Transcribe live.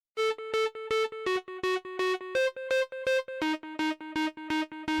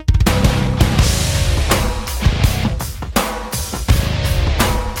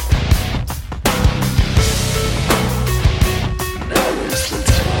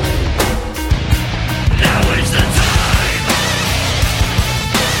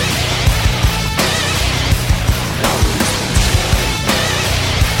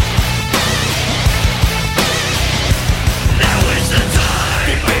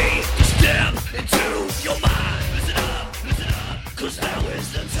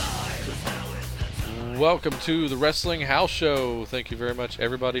welcome to the Wrestling House Show. Thank you very much,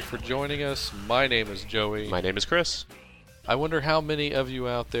 everybody, for joining us. My name is Joey. My name is Chris. I wonder how many of you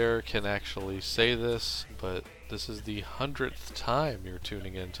out there can actually say this, but this is the 100th time you're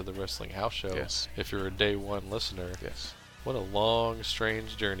tuning in to the Wrestling House Show. Yes. If you're a day one listener. Yes. What a long,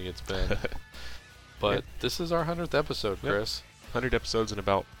 strange journey it's been. But this is our 100th episode, Chris. 100 episodes in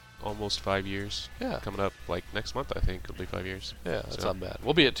about almost 5 years. Yeah. Coming up like next month, I think it'll be 5 years. Yeah, that's not bad.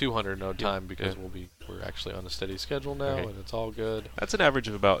 We'll be at 200 in no time because Yeah. we're actually on a steady schedule now, Right. and it's all good. That's an average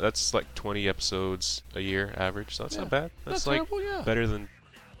of that's like 20 episodes a year average, so that's not bad. That's Not like terrible, yeah. better than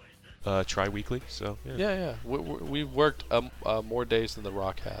tri-weekly, so yeah. Yeah. We've worked more days than The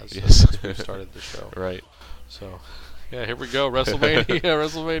Rock has Yes. since we started the show. Right. So, yeah, here we go. WrestleMania,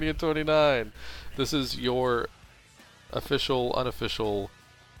 WrestleMania 29. This is your official, unofficial,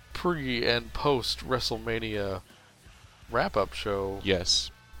 pre and post WrestleMania wrap-up show. Yes.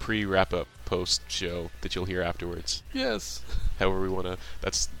 Pre-wrap-up post show that you'll hear afterwards. Yes. However we want to.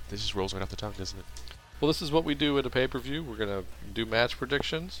 This just rolls right off the tongue, doesn't it? Well, this is what we do at a pay-per-view. We're going to do match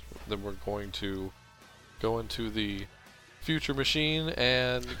predictions. Then we're going to go into the future machine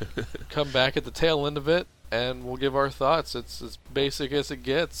and come back at the tail end of it, and we'll give our thoughts. It's as basic as it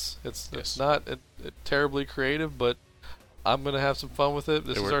gets. It's not terribly creative, but I'm going to have some fun with it.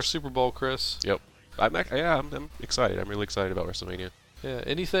 This is our Super Bowl, Chris. Yep. I'm excited. I'm really excited about WrestleMania. Yeah.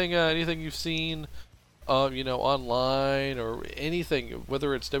 Anything you've seen, online or anything,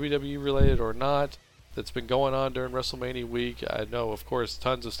 whether it's WWE related or not, that's been going on during WrestleMania week? I know, of course,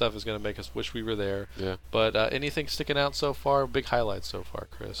 tons of stuff is going to make us wish we were there. Yeah. But anything sticking out so far? Big highlights so far,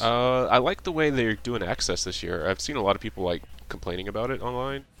 Chris. I like the way they're doing Access this year. I've seen a lot of people complaining about it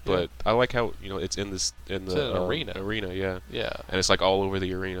online, but I like how it's in the arena. Arena, yeah. Yeah. And it's like all over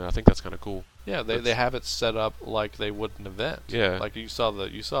the arena. I think that's kind of cool. Yeah, they have it set up like they would an event. Yeah. Like you saw the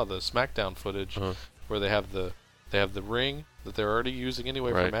SmackDown footage where they have the ring that they're already using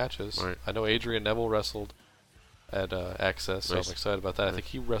anyway for matches. Right. I know Adrian Neville wrestled at Access, so Nice. I'm excited about that. I think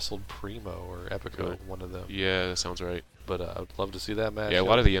he wrestled Primo or Epico, one of them. Yeah, that sounds right. But I would love to see that match. Yeah, a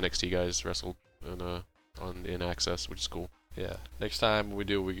lot of the NXT guys wrestled in Access, which is cool. Yeah. Next time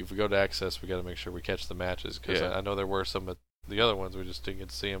if we go to Access, we got to make sure we catch the matches because I know there were some at the other ones. We just didn't get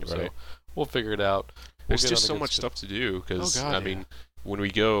to see them, so we'll figure it out. There's just so much stuff to do because mean, when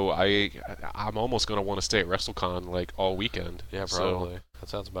we go, I'm almost gonna want to stay at WrestleCon like all weekend. Yeah, probably. That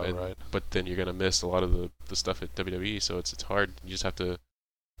sounds about right. But then you're gonna miss a lot of the stuff at WWE, so it's hard. You just have to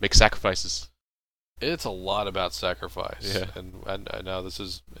make sacrifices. It's a lot about sacrifice. Yeah. And I know this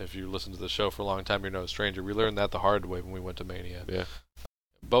is, if you listen to the show for a long time, you're no stranger. We learned that the hard way when we went to Mania. Yeah.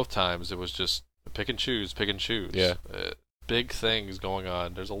 Both times it was just pick and choose. Yeah. Big things going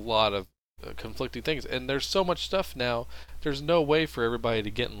on. There's a lot of conflicting things, and there's so much stuff now. There's no way for everybody to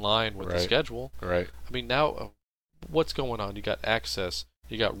get in line with the schedule. Right. I mean, now what's going on? You got Access,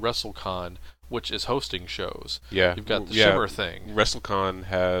 you got WrestleCon, which is hosting shows. Yeah. You've got the Shimmer thing. WrestleCon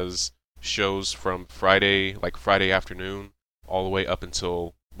has shows from Friday afternoon all the way up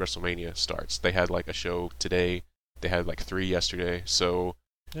until WrestleMania starts. They had like a show today. They had like 3 yesterday. So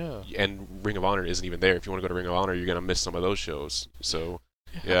and Ring of Honor isn't even there. If you want to go to Ring of Honor, you're gonna miss some of those shows. So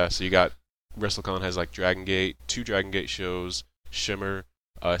so you got WrestleCon has like Dragon Gate, 2 Dragon Gate shows, Shimmer,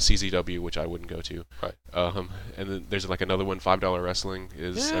 CZW, which I wouldn't go to. Right. And then there's like another one, $5 Wrestling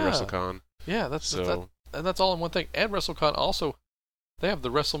is at WrestleCon. Yeah, that's all in one thing. And WrestleCon also, they have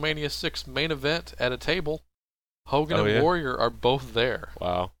the WrestleMania 6 main event at a table. Hogan and Warrior are both there.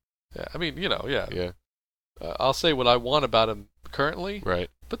 Wow. Yeah, I mean, Yeah. I'll say what I want about him currently. Right.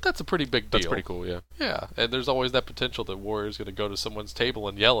 But that's a pretty big deal. That's pretty cool, yeah. Yeah, and there's always that potential that Warrior's going to go to someone's table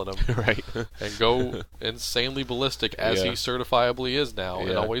and yell at him. Right. And go insanely ballistic, as he certifiably is now,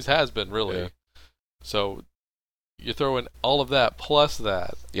 and always has been, really. Yeah. So you throw in all of that plus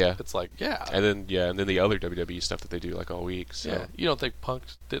that. Yeah. It's like, And then the other WWE stuff that they do like all week. So. Yeah. You don't think Punk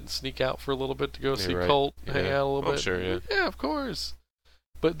didn't sneak out for a little bit to go see Colt, hang out a little bit? I'm sure, yeah. Yeah, of course.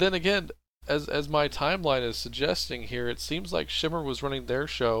 But then again, as my timeline is suggesting here, it seems like Shimmer was running their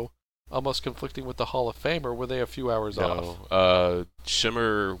show almost conflicting with the Hall of Fame, or were they a few hours off?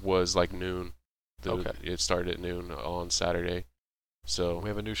 Shimmer was like noon. Okay. It started at noon on Saturday. So we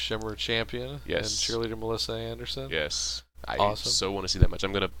have a new Shimmer champion. Yes. And cheerleader Melissa Anderson. Yes. Awesome. I so want to see that match.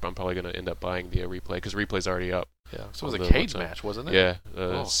 I'm probably gonna end up buying the replay because replay's already up. Yeah. So it was a cage match, wasn't it? Yeah.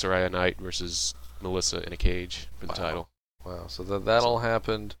 Soraya Knight versus Melissa in a cage for the title. Wow. So that all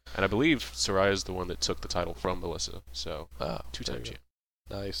happened. And I believe Soraya's the one that took the title from Melissa. So 2-time champ.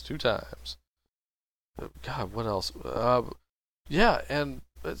 Nice, 2 times. God, what else? And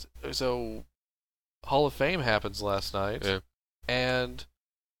so Hall of Fame happens last night, and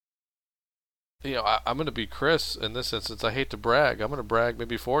I'm going to be Chris in this instance. I hate to brag. I'm going to brag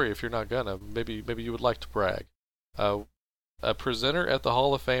maybe for you if you're not gonna. Maybe you would like to brag. A presenter at the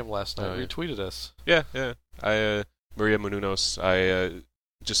Hall of Fame last night retweeted us. Yeah. Maria Menounos. I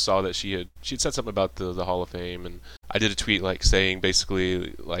just saw that she'd said something about the Hall of Fame, and I did a tweet like saying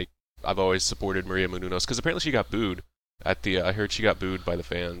basically like I've always supported Maria Menounos because apparently she got booed at the. I heard she got booed by the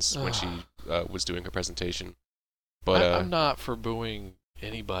fans when she was doing her presentation. But I'm not for booing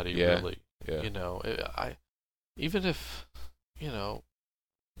anybody really. Yeah. Even if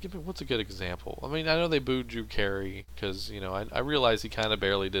give me what's a good example. I mean, I know they booed Drew Carey because I realize he kind of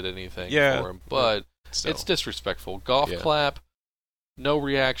barely did anything for him, but it's disrespectful. Golf clap, no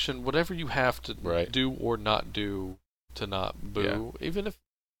reaction, whatever you have to do or not do to not boo. Even if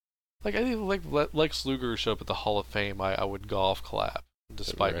I think Lex Luger showed up at the Hall of Fame, I would golf clap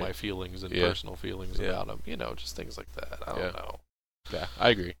despite my feelings and personal feelings about him. Just things like that. I don't know. Yeah, I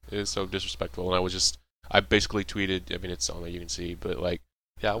agree. It is so disrespectful, and I basically tweeted. I mean, it's on there, you can see, but like.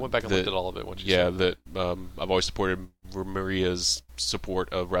 Yeah, I went back and looked at all of it when she said that. I've always supported Maria's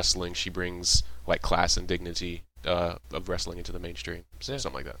support of wrestling. She brings like class and dignity of wrestling into the mainstream,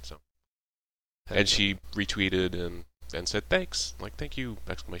 something like that. So, and she retweeted and said thanks, like thank you !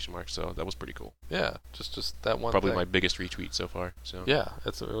 So that was pretty cool. Yeah, just that one. Probably thing. my biggest retweet so far. So yeah,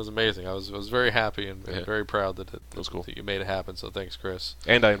 it was amazing. I was very happy and very proud that it was cool. That you made it happen. So thanks, Chris.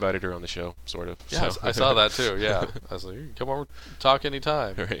 And I invited her on the show, sort of. Yeah, I saw that too. Yeah, I was like, come over, talk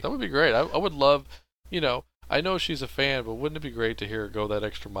anytime. Right. That would be great. I would love, I know she's a fan, but wouldn't it be great to hear her go that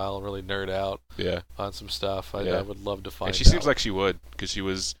extra mile and really nerd out on some stuff? I would love to find out. And she seems like she would,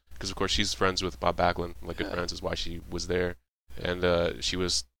 because of course she's friends with Bob Backlund, like good friends, is why she was there. And she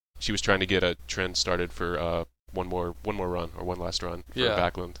was trying to get a trend started for one more run or one last run for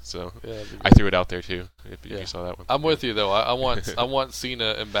Backlund. So I threw it out there too. If you saw that one, I'm with you though. I want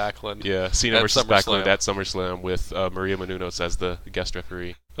Cena and Backlund. Yeah, Cena versus Backlund at SummerSlam with Maria Menounos as the guest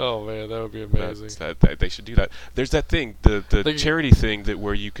referee. Oh man, that would be amazing. That they should do that. There's that thing, the charity thing that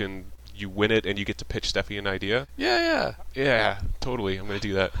where you win it and you get to pitch Steffi an idea. Yeah, totally. I'm gonna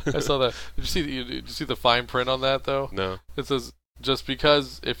do that. I saw that. Did you see the fine print on that though? No. It says just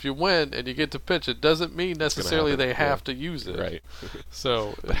because if you win and you get to pitch it doesn't mean necessarily they have to use it. Right.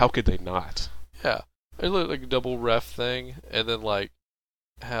 So. But how could they not? Yeah, it looked like a double ref thing, and then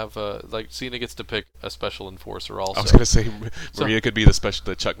have Cena gets to pick a special enforcer also. I was gonna say Maria could be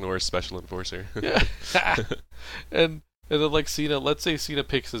the Chuck Norris special enforcer. Yeah. And then Cena, let's say Cena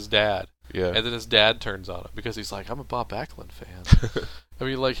picks his dad. Yeah. And then his dad turns on him because he's like, I'm a Bob Backlund fan. I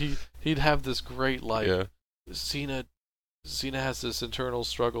mean, he'd have this great Cena has this internal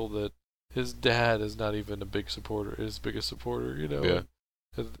struggle that his dad is not even his biggest supporter, Yeah.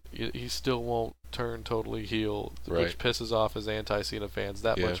 And he still won't turn totally heel, which pisses off his anti-Cena fans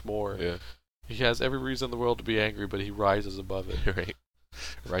that much more. Yeah. He has every reason in the world to be angry, but he rises above it. Right.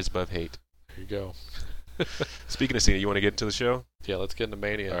 Rise above hate. There you go. Speaking of Cena, you want to get into the show? Yeah, let's get into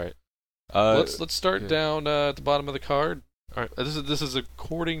Mania. All right. Let's start down at the bottom of the card. All right. This is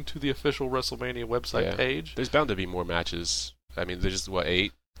according to the official WrestleMania website page. There's bound to be more matches. I mean, there's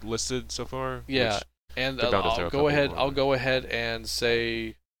 8 listed so far. Yeah, and I'll go ahead and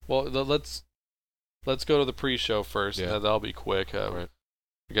say, well, let's go to the pre-show first. Yeah. And that'll be quick. Right.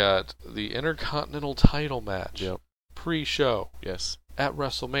 We got the Intercontinental title match. Yep. Pre-show. Yes. At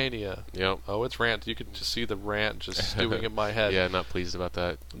WrestleMania. Yep. Oh, it's rant. You can just see the rant just stewing in my head. Yeah, not pleased about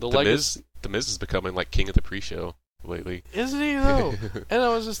that. The Miz is becoming like king of the pre-show lately. Isn't he though? And I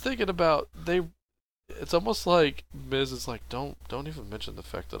was just thinking about it's almost like Miz is like, don't even mention the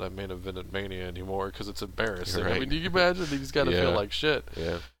fact that I main evented Mania anymore because it's embarrassing. Right. I mean, you can imagine he's got to feel like shit.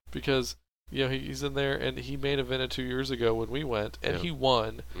 Yeah. Because he's in there and he main evented 2 years ago when we went and he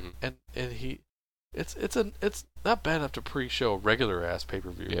won and he. It's not bad enough to pre-show a regular ass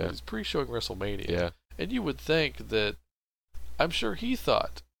pay-per-view. Yeah. He's pre-showing WrestleMania. Yeah. And you would think that, I'm sure he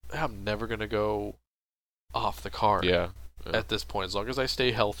thought, I'm never going to go off the card at this point. As long as I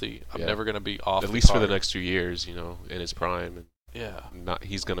stay healthy, I'm never going to be off the card. At least for the next 2 years, in his prime. And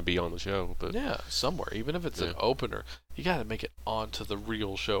he's going to be on the show. But somewhere. Even if it's an opener, you got to make it onto the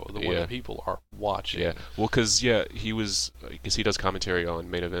real show, the one that people are watching. Yeah, well, because he does commentary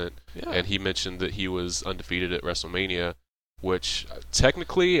on Main Event, and he mentioned that he was undefeated at WrestleMania, which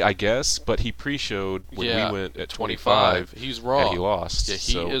technically, I guess, but he pre-showed when we went at 25. He's wrong. And he lost. Yeah,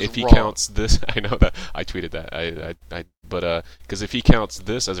 he is if he wrong. counts this, I know that I tweeted that. But because if he counts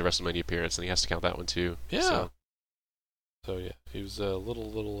this as a WrestleMania appearance, then he has to count that one too. Yeah. So he was a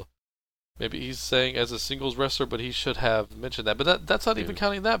little. Maybe he's saying as a singles wrestler, but he should have mentioned that. But that's not even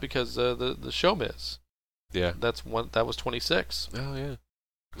counting that because the show Miz. Yeah. That was 26. Oh yeah.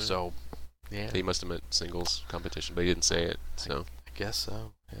 So, Yeah. He must have meant singles competition, but he didn't say it. So I guess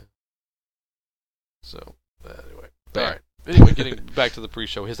so. Yeah. So anyway, But all yeah. right. Anyway, getting back to the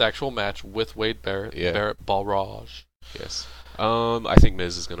pre-show, his actual match with Wade Barrett, Yeah. Barrett Balraj. yes, I think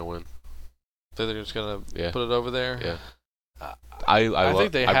Miz is gonna win. So they're just gonna Yeah. put it over there. Yeah. Uh, I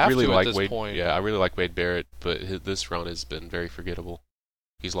think they I have really to at like this Wade. point. Yeah, I really like Wade Barrett, but this run has been very forgettable.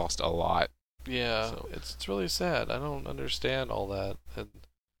 He's lost a lot. Yeah, So- it's really sad. I don't understand all that, and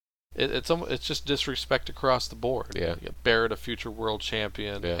it's just disrespect across the board. Yeah. You got Barrett, a future world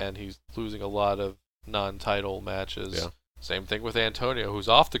champion, Yeah. and he's losing a lot of non-title matches. Yeah. Same thing with Antonio, who's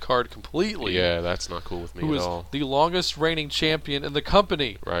off the card completely. Yeah, that's not cool with me Who at is all. the longest reigning champion in the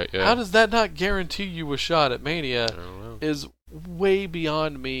company. Right? Yeah. How does that not guarantee you a shot at Mania? I don't know. Is way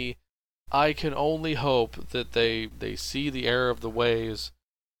beyond me. I can only hope that they see the error of the ways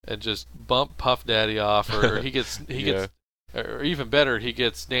and just bump Puff Daddy off, or he gets or even better, he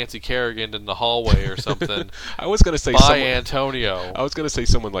gets Nancy Kerrigan in the hallway or something. I was gonna say by Antonio. I was gonna say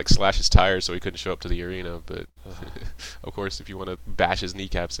someone like slash his tires so he couldn't show up to the arena, but of course, if you want to bash his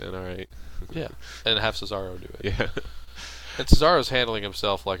kneecaps in, all right. Yeah, and have Cesaro do it. Yeah. And Cesaro's handling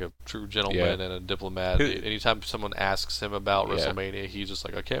himself like a true gentleman Yeah. and a diplomat. Anytime someone asks him about Yeah. WrestleMania, he's just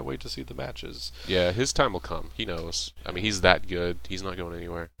like, I can't wait to see the matches. Yeah, his time will come. He knows. I mean, he's that good. He's not going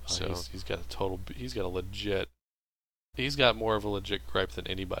anywhere. So He's got more of a legit gripe than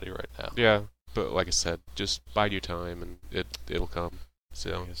anybody right now. yeah, but like I said, just bide your time and it'll come.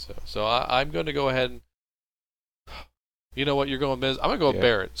 So I guess so I'm going to go ahead and, you know what, you're going Miz. I'm going to go with Yeah.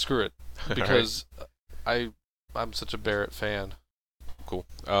 Barrett. Screw it, All right. because I'm such a Barrett fan. Cool.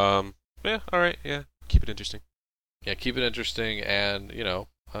 Yeah. All right. Yeah. Keep it interesting. Yeah, keep it interesting, and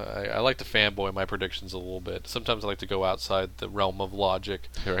I like to fanboy my predictions a little bit. Sometimes I like to go outside the realm of logic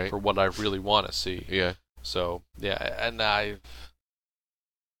All right. for what I really want to see. Yeah. So yeah, and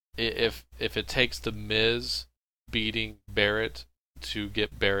if it takes the Miz beating Barrett to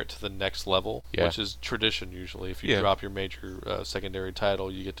get Barrett to the next level, Yeah. which is tradition usually. If you Yeah. drop your major secondary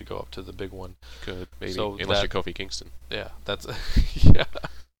title, you get to go up to the big one. Good. Maybe So unless that- you're Kofi Kingston. Yeah, that's yeah.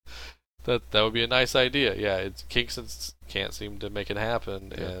 That would be a nice idea. Yeah, Kingston can't seem to make it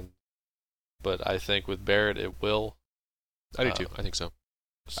happen, Yeah. but I think with Barrett it will. I do too. I think so.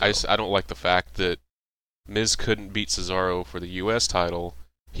 So, I don't like the fact that Miz couldn't beat Cesaro for the U.S. title.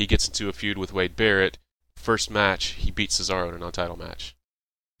 He gets into a feud with Wade Barrett. First match, he beats Cesaro in a non-title match.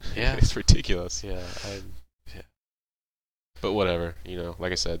 Yeah. It's ridiculous. yeah, But whatever,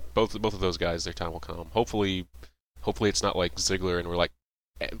 like I said, both of those guys, their time will come. Hopefully it's not like Ziggler and we're like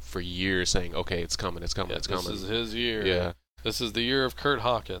for years saying, okay, it's coming, it's coming, yeah, it's this coming. is his year. Yeah. This is the year of Kurt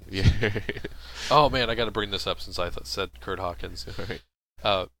Hawkins. Yeah. Oh man, I got to bring this up since I said Kurt Hawkins.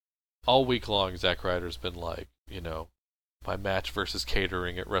 Right. All week long, Zack Ryder's been like, my match versus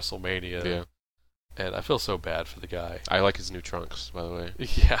catering at WrestleMania. Yeah. And I feel so bad for the guy. I like his new trunks, by the way.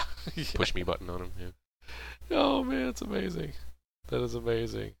 Yeah. Push me button on him. Yeah. Oh man, it's amazing. That is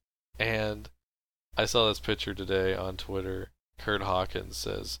amazing. And I saw this picture today on Twitter. Kurt Hawkins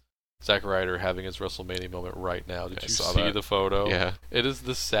says, Zack Ryder having his WrestleMania moment right now. Did I you saw see that. the photo? Yeah. It is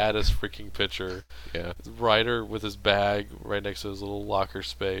the saddest freaking picture. Yeah. Ryder with his bag right next to his little locker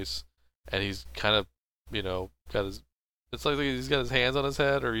space, and he's kind of, got his. It's like he's got his hands on his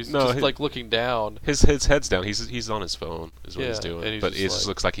head, or he's just like looking down. His head's down. He's on his phone, is what he's Yeah, doing. and he's But just it just like-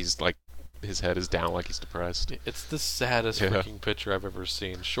 looks like he's like his head is down, like he's depressed. It's the saddest Yeah. freaking picture I've ever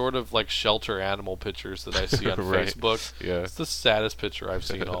seen. Short of like shelter animal pictures that I see on Right. Facebook, Yeah. it's the saddest picture I've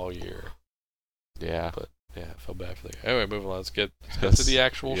seen all year. Yeah. Yeah, I feel bad for the guy. Anyway, moving on. Let's get to Yes. the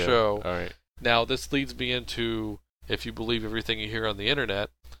actual Yeah. show. All right. Now, this leads me into, if you believe everything you hear on the internet,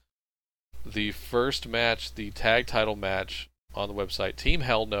 the first match, the tag title match on the website, Team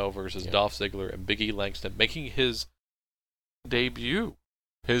Hell No versus Yeah. Dolph Ziggler and Big E Langston, making his debut.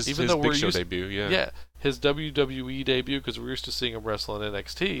 His Even though we're Big Show used- debut. Yeah. Yeah, his WWE debut, because we're used to seeing him wrestle in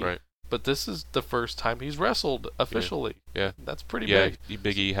NXT. Right. But this is the first time he's wrestled officially. Yeah. That's pretty Yeah. big.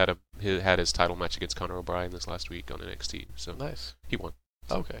 Big E had his title match against Conor O'Brien this last week on NXT, so Nice. he won.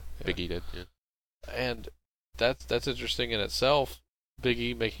 Okay. Yeah. Big E did. Yeah. And that's interesting in itself. Big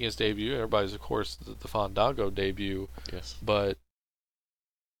E making his debut. Everybody's, of course, the Fandango debut, Yes. but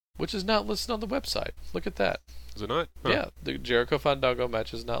which is not listed on the website. Look at that. Is it not? Huh. Yeah, the Jericho Fandango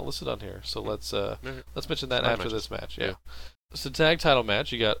match is not listed on here. So let's Alright. mention that Fine after matches. this match. Yeah. Yeah. So tag title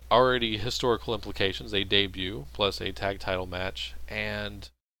match, you got already historical implications, a debut plus a tag title match, and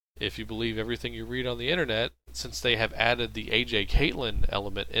if you believe everything you read on the internet, since they have added the AJ Caitlyn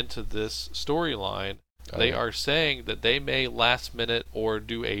element into this storyline, Oh, they yeah. are saying that they may last minute or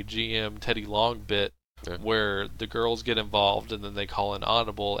do a GM Teddy Long bit Yeah. where the girls get involved and then they call an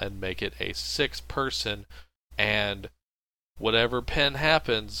audible and make it a 6-person, and whatever pin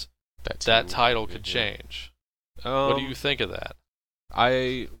happens, that title could change. What do you think of that?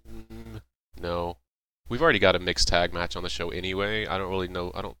 No. We've already got a mixed tag match on the show anyway. I don't really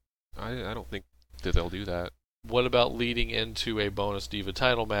know. I don't think that they'll do that. What about leading into a bonus Diva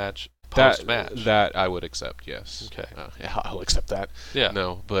title match post-match? That I would accept, yes. Okay. Yeah, I'll accept that. Yeah.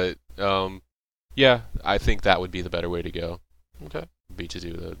 No, but yeah, I think that would be the better way to go. Okay. Be to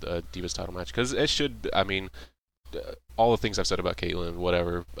do the Divas title match, because it should. I mean, all the things I've said about Caitlyn,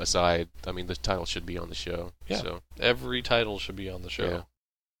 whatever aside, I mean the title should be on the show. Yeah. So every title should be on the show. Yeah.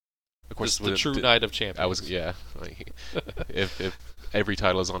 Of course, the true night of champions. Like, if every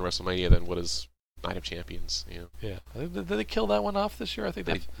title is on WrestleMania, then what is Night of Champions? You know? Yeah. Did they kill that one off this year? I think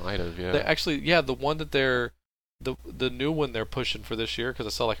They might have. Yeah. they actually, yeah, the one that the new one they're pushing for this year, because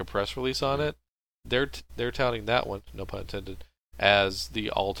I saw like a press release on it. They're touting that one, no pun intended, as the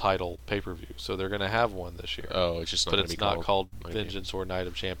all-title pay-per-view. So they're going to have one this year. Oh, it's just not. But it's not called Night of Vengeance or Night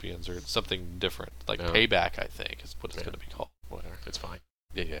of Champions, or it's something different, like No. Payback, I think, is what it's Yeah. going to be called. Whatever. It's fine.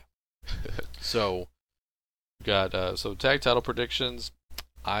 Yeah. So, got so tag title predictions.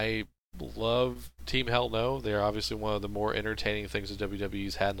 I love Team Hell No. They're obviously one of the more entertaining things that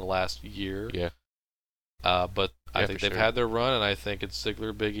WWE's had in the last year. Yeah. But I Yeah, think for they've sure. had their run, and I think it's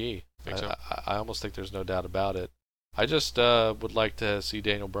Ziggler, Big E. Think so? I almost think there's no doubt about it. I just would like to see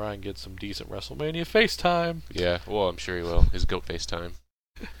Daniel Bryan get some decent WrestleMania FaceTime. Yeah. Well, I'm sure he will. His goat face time.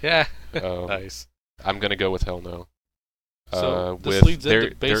 Yeah. Um, Nice. I'm gonna go with Hell No. So this with leads their-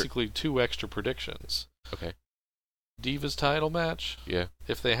 into basically 2 extra predictions. Okay. Divas title match. Yeah.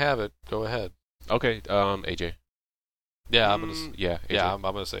 If they have it, go ahead. Okay. AJ. Yeah, I'm gonna. Yeah. AJ. Yeah, I'm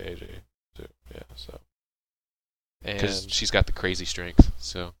gonna say AJ too. Yeah. So. Because And she's got the crazy strength.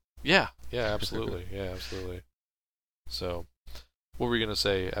 So. yeah, absolutely, absolutely. So, what were you gonna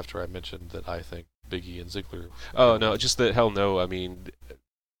say after I mentioned that I think Big E and Ziggler? Oh no, just that Hell No. I mean,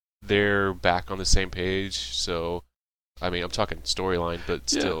 they're back on the same page. So, I mean, I'm talking storyline, but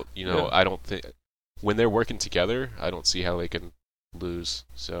still, Yeah. I don't think when they're working together, I don't see how they can lose.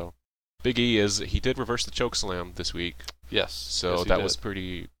 So, Big E he did reverse the choke slam this week. Yes. So yes, he that did. was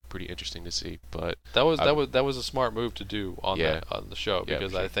pretty interesting to see. But that was a smart move to do on Yeah. on the show, Yeah,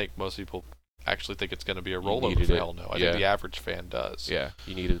 because for sure. I think most people actually think it's going to be a rollover needed for it. Hell No. I Yeah. think the average fan does. yeah,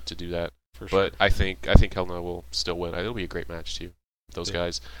 you needed to do that. For sure. But I think Hell No will still win. It'll be a great match too. Those Yeah.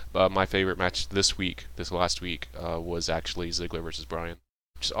 guys. My favorite match this last week, was actually Ziggler versus Bryan,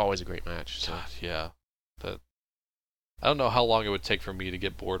 which is always a great match. So. God, yeah. I don't know how long it would take for me to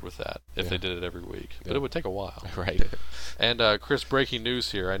get bored with that if Yeah. they did it every week, but Yeah. it would take a while. Right. And Chris, breaking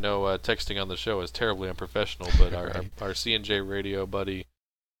news here. I know texting on the show is terribly unprofessional, but Right. our C&J radio buddy,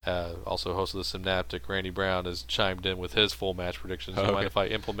 also host of the Synaptic, Randy Brown, has chimed in with his full match predictions. Do you mind if I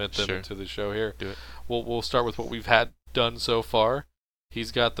implement them Sure. into the show here? Do it. We'll start with what we've had done so far.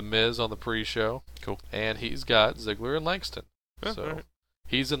 He's got The Miz on the pre-show. Cool. And he's got Ziggler and Langston. Yeah, So alright.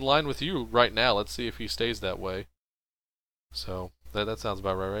 he's in line with you right now. Let's see if he stays that way. So that sounds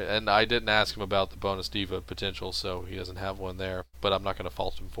about right? And I didn't ask him about the bonus diva potential, so he doesn't have one there. But I'm not going to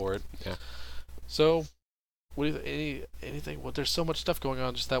fault him for it. Yeah. So, what do you anything? Well, there's so much stuff going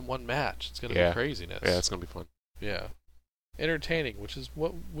on just that one match. It's going to Yeah. be craziness. Yeah, it's gonna be fun. Yeah. Entertaining, which is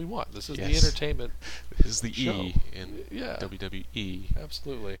what we want. This is the Yes. entertainment. This is the show. E in Yeah. WWE.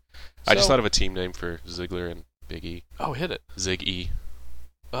 Absolutely. I just So- thought of a team name for Ziggler and Big E. Oh, hit it. Zig E.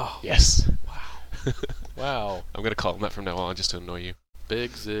 Oh. Yes. Wow. Wow. I'm gonna call him that from now on just to annoy you.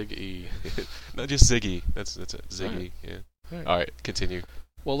 Big Zig E. Not just Ziggy. That's it. Ziggy. Alright. Yeah. Alright. All right. Continue.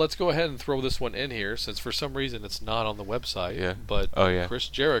 Well, let's go ahead and throw this one in here, since for some reason it's not on the website. Yeah. But Oh yeah. Chris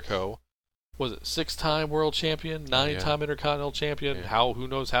Jericho, was it 6-time world champion, 9-time intercontinental champion? Yeah. Who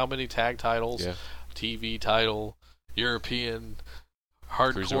knows how many tag titles? Yeah. TV title, European,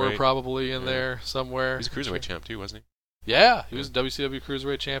 hardcore Cruiserweight. probably in Yeah. there somewhere. He's a cruiserweight champ too, wasn't Yeah, he was WCW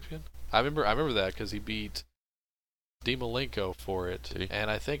Cruiserweight champion. I remember that because he beat Dean Malenko for it, Did he? and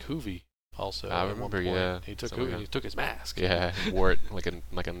I think Hoovy also. I at one remember, point. yeah, He took something like Hoovy, that. he took his mask. he? Yeah. He wore it like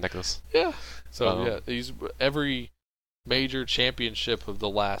a necklace. Yeah. So Um, yeah, he's every major championship of the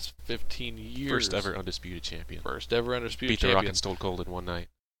last 15 years. First ever undisputed champion. First ever undisputed Beat the Rock champion. and Stone Cold in one night.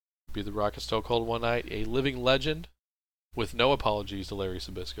 Beat the Rock and Stone Cold one night. A living legend, with no apologies to Larry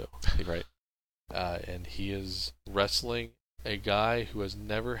Sabisco. Right. And he is wrestling a guy who has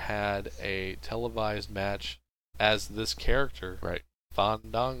never had a televised match as this character, Right.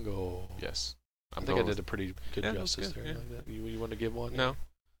 Fandango. Yes. I think I did a pretty good Yeah, that was justice good, there. yeah. Like that. You want to give one? No.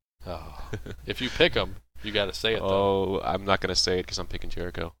 Oh. If you pick him, you got to say it though. Oh, I'm not gonna say it because I'm picking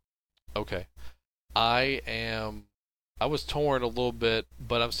Jericho. Okay. I was torn a little bit,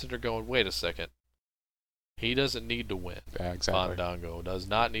 but I'm sitting there going, wait a second. He doesn't need to win. Yeah, exactly. Fandango does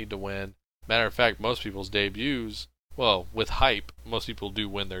not need to win. Matter of fact, most people's debuts, well, with hype, most people do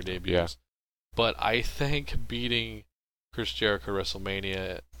win their debuts. Yeah. But I think beating Chris Jericho at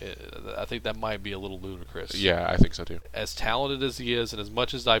WrestleMania, I think that might be a little ludicrous. Yeah, I think so too. As talented as he is, and as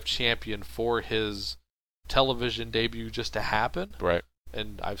much as I've championed for his television debut just to happen, Right.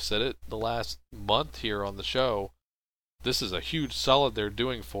 and I've said it the last month here on the show, this is a huge solid they're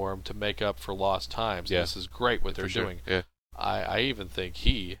doing for him to make up for lost times. Yeah. This is great what they're For sure. doing. Yeah. I even think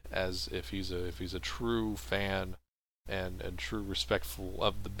he, as if he's a true fan and true respectful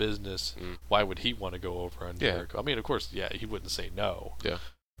of the business, why would he want to go over on Yeah. Jericho? I mean, of course, yeah, he wouldn't say no. Yeah.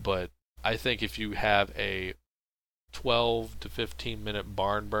 But I think if you have a 12 to 15 minute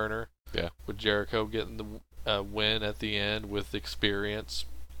barn burner, Yeah. with Jericho getting the win at the end with experience,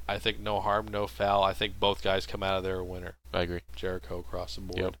 I think no harm, no foul. I think both guys come out of there a winner. I agree. Jericho across the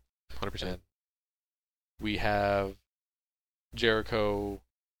board. Yep. 100%. And we have Jericho.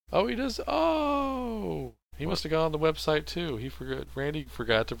 Oh, he does. Oh, he must have gone on the website too. He forgot. Randy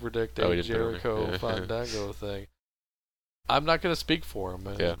forgot to predict Oh, a he didn't put it on Jericho there. Fandango thing. I'm not going to speak for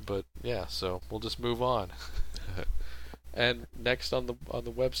him, Yeah. but yeah. So we'll just move on. And next on the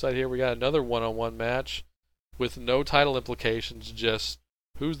website here, we got another one-on-one match with no title implications. Just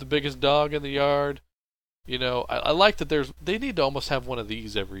who's the biggest dog in the yard. You know, I like that they need to almost have one of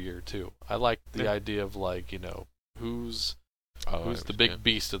these every year too. I like the Yeah. idea of like, you know, who's Oh, the big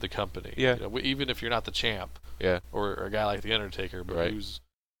beast of the company. Yeah. You know, even if you're not the champ Yeah. or a guy like the Undertaker, but Right. who's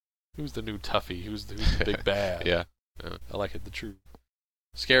the new toughie? Who's the big bad? Yeah. I like it. The true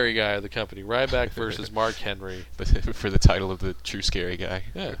scary guy of the company. Ryback versus Mark Henry. For the title of the true scary guy.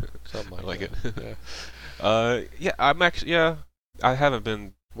 Yeah, something like I like that. it. Yeah. Yeah, I'm actually, I haven't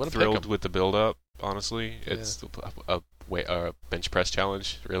been What a thrilled pick'em. with the build-up, honestly. Yeah. It's a bench press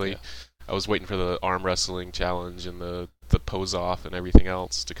challenge, really. Yeah. I was waiting for the arm wrestling challenge and the pose off and everything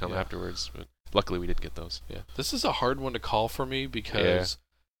else to come Yeah. afterwards, but luckily we didn't get those. Yeah, this is a hard one to call for me because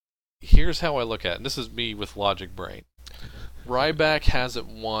here's how I look at it. And this is me with logic brain. Ryback hasn't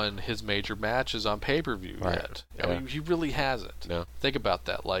won his major matches on pay-per-view Right. yet. I Yeah. mean, he really hasn't. No. Think about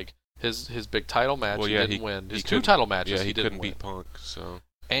that. Like his big title match, Well, he yeah, didn't win. His he two couldn't- title matches, Yeah, he didn't couldn't win. beat Punk, so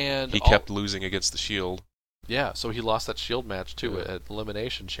And he kept losing against the Shield. Yeah, so he lost that Shield match too Yeah. at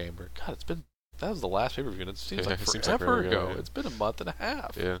Elimination Chamber. God, that was the last pay-per-view, and it seems like It seems forever like forever ago. ago, yeah. It's been a month and a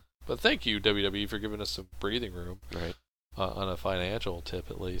half. Yeah, But thank you, WWE, for giving us some breathing room right. on a financial tip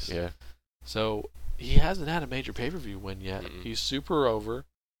at least. Yeah, So he hasn't had a major pay-per-view win yet. Mm-mm. He's super over,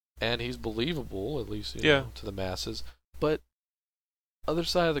 and he's believable, at least you Yeah. know, to the masses. But other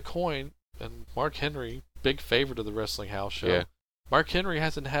side of the coin, and Mark Henry, big favorite of the Wrestling House show. Yeah. Mark Henry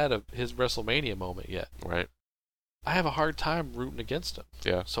hasn't had his WrestleMania moment yet. right. I have a hard time rooting against him.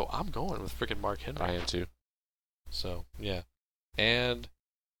 Yeah, So I'm going with freaking Mark Henry. I am too. So, yeah. And,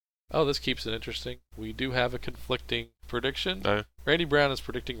 this keeps it interesting. We do have a conflicting prediction. No. Randy Brown is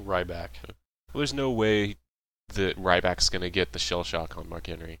predicting Ryback. Well, there's no way that Ryback's gonna get the shell shock on Mark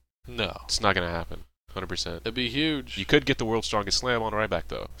Henry. No. It's not gonna happen. 100%. It'd be huge. You could get the world's strongest slam on Ryback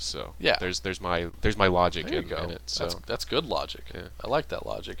though. So Yeah. there's my logic There you in go. it. So That's good logic. Yeah. I like that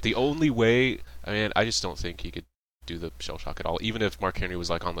logic. the only way, I just don't think he could do the shell shock at all. Even if Mark Henry was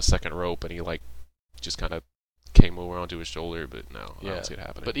like on the second rope and he like just kind of came over onto his shoulder, but no, I Yeah. don't see it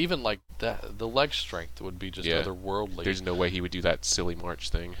happening. But even like that, the leg strength would be just Yeah. otherworldly. There's no way he would do that silly march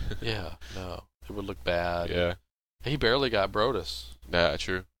thing. Yeah, no. It would look bad. Yeah, He barely got Brodus. nah,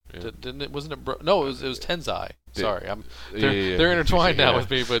 true. Yeah. Didn't it? Wasn't it? No, it was Tenzai. Sorry, they're Yeah. intertwined now Yeah. with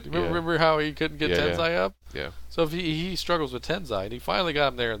me. But remember how he couldn't get Yeah, Tenzai up? Yeah. So if he struggles with Tenzai, and he finally got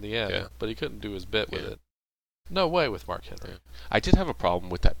him there in the end, Yeah. but he couldn't do his bit with Yeah. it. No way with Mark Henry. Yeah. I did have a problem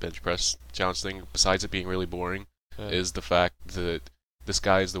with that bench press challenge thing, besides it being really boring, Yeah. is the fact that this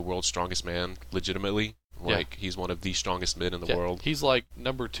guy is the world's strongest man, legitimately. Yeah. Like, he's one of the strongest men in the Yeah, world. He's like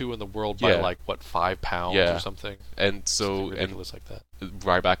number 2 in the world by Yeah. like what 5 pounds Yeah. or something. And so, Something and ridiculous like that.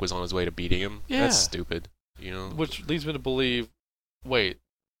 Ryback was on his way to beating him. Yeah. That's stupid. You know? Which leads me to believe, wait,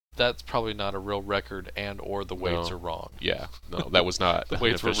 that's probably not a real record, and or the weights No. are wrong. Yeah. No, that was not The an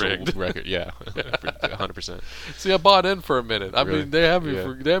weights were official rigged. record. Yeah. 100%. See, I bought in for a minute. I Really? mean, they had me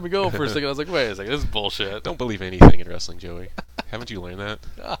Yeah. they had me going for a second. I was like, wait a second, this is bullshit. Don't believe anything in wrestling, Joey. Haven't you learned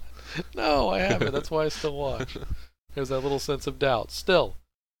that? No, I haven't. That's why I still watch. There's that little sense of doubt. Still.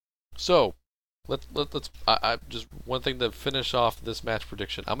 So, let's I just one thing to finish off this match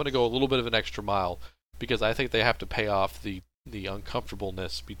prediction. I'm going to go a little bit of an extra mile because I think they have to pay off the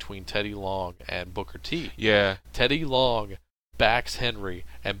uncomfortableness between Teddy Long and Booker T. Yeah. Teddy Long backs Henry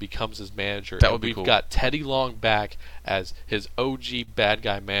and becomes his manager. That and would be we've cool. got Teddy Long back as his OG bad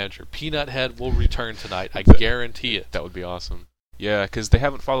guy manager. Peanut Head will return tonight. I guarantee it. That would be awesome. Yeah, because they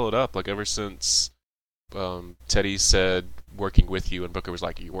haven't followed up like ever since Teddy said working with you, and Booker was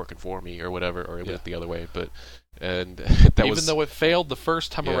like, "You're working for me," or whatever, or it went the other way. But even though it failed the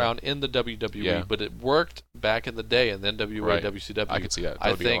first time around in the WWE, but it worked back in the day in the NWA, WCW. I could see that. That I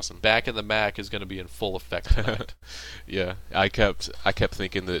would be think awesome. Back in the Mac is going to be in full effect tonight. Yeah, I kept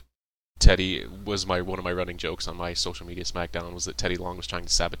thinking that Teddy was one of my running jokes on my social media SmackDown was that Teddy Long was trying to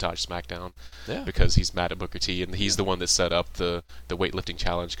sabotage SmackDown because he's mad at Booker T, and he's the one that set up the weightlifting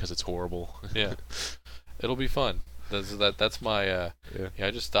challenge because it's horrible. Yeah, it'll be fun. That's my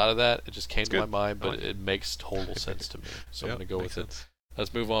I just thought of that. It just came to my mind, but it makes total sense to me. So I'm gonna go with it.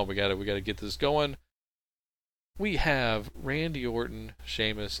 Let's move on. We gotta get this going. We have Randy Orton,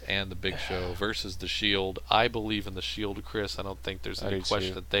 Sheamus, and the Big Show versus the Shield. I believe in the Shield, Chris. I don't think there's any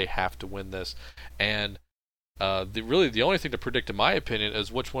question that they have to win this. And the only thing to predict, in my opinion, is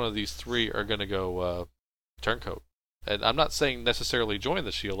which one of these three are gonna go turncoat. And I'm not saying necessarily join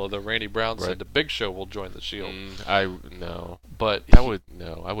the Shield, although Randy Brown said the Big Show will join the Shield. But I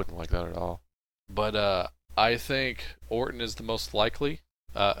wouldn't like that at all. But I think Orton is the most likely.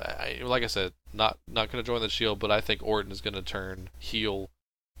 Like I said, not going to join the Shield, but I think Orton is going to turn heel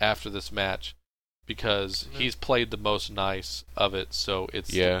after this match because he's played the most nice of it. So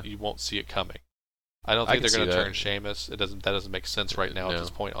you won't see it coming. I don't think they're going to turn Sheamus. That doesn't make sense right now at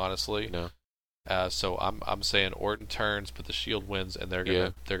this point, honestly. No. So I'm saying Orton turns, but the Shield wins, and they're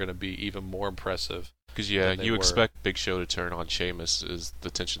gonna be even more impressive. Because you expect Big Show to turn on Sheamus is the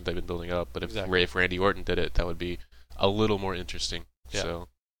tension they've been building up. But if Randy Orton did it, that would be a little more interesting. Yeah.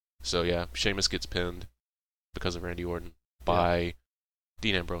 So yeah, Sheamus gets pinned because of Randy Orton by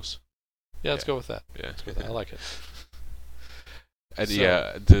Dean Ambrose. Yeah, let's go with that. Yeah, I like it.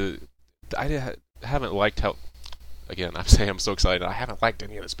 And I haven't liked how. Again, I'm saying I'm so excited. I haven't liked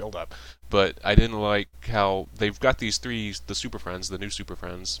any of this build-up, but I didn't like how they've got these three, the Super Friends, the new Super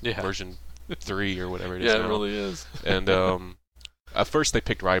Friends, version 3 or whatever it is. Yeah, it really is. And at first they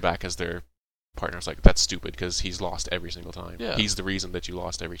picked Ryback as their partner. I was like, that's stupid because he's lost every single time. Yeah. He's the reason that you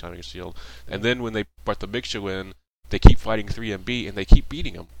lost every time against Shield. And then when they brought the Big Show in, they keep fighting 3MB and they keep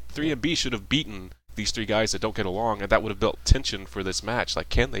beating him. 3MB should have beaten these three guys that don't get along, and that would have built tension for this match. Like,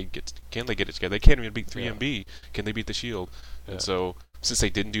 can they get it together? They can't even beat 3MB. Yeah. Can they beat the Shield? Yeah. And so, since they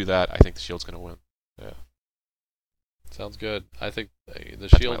didn't do that, I think the Shield's going to win. Yeah. Sounds good. I think the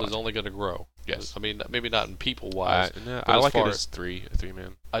Shield is only going to grow. Yes. I mean, maybe not in people-wise. I like it as a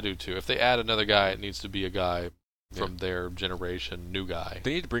three-man. I do, too. If they add another guy, it needs to be a guy from their generation, new guy.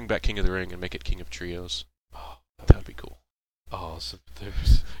 They need to bring back King of the Ring and make it King of Trios. Oh, that would be cool. Oh,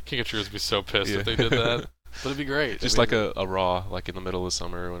 King of Trios would be so pissed if they did that. But it'd be great. Just like a Raw, like in the middle of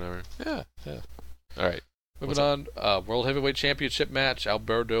summer or whatever. Yeah. All right. Moving on, World Heavyweight Championship match,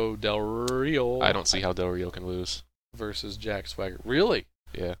 Alberto Del Rio. I don't see how Del Rio can lose. Versus Jack Swagger. Really?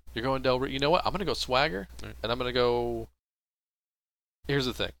 Yeah. You're going Del Rio. You know what? I'm going to go Swagger, and I'm going to go... Here's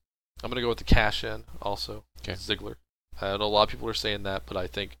the thing. I'm going to go with the cash-in also. Okay. Ziggler. I know a lot of people are saying that, but I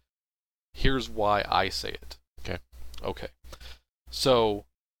think here's why I say it. Okay. So,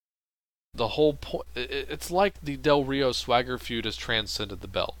 the whole point... It's like the Del Rio Swagger feud has transcended the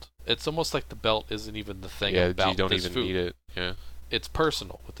belt. It's almost like the belt isn't even the thing about this feud. Yeah, you don't even need it. Yeah. It's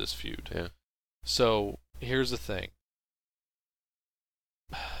personal with this feud. Yeah. So, here's the thing.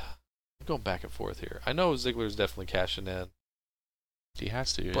 I'm going back and forth here. I know Ziggler's definitely cashing in. He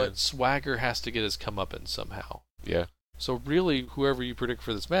has to, But Swagger has to get his comeuppance somehow. Yeah. So really, whoever you predict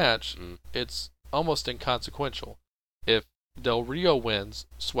for this match, it's almost inconsequential. If Del Rio wins,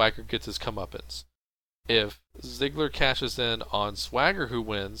 Swagger gets his comeuppance. If Ziggler cashes in on Swagger who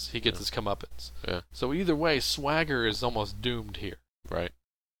wins, he gets his comeuppance. Yeah. So either way, Swagger is almost doomed here. Right.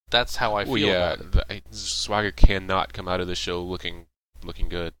 That's how I feel about it. Swagger cannot come out of the show looking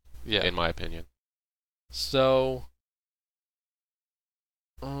good, in my opinion. So...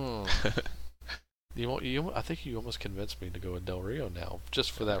 I think you almost convinced me to go with Del Rio now, just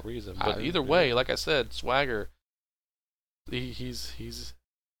for that reason. But either way, like I said, Swagger, he's.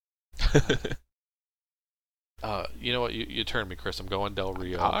 You know what? You turned me, Chris. I'm going Del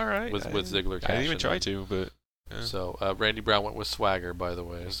Rio. All right. With Ziggler. I didn't even try to, but. Yeah. So Randy Brown went with Swagger, by the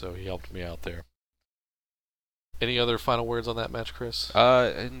way, so he helped me out there. Any other final words on that match, Chris?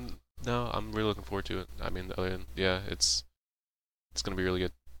 No, I'm really looking forward to it. I mean, it's going to be really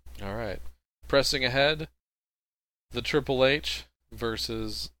good. All right. Pressing ahead, the Triple H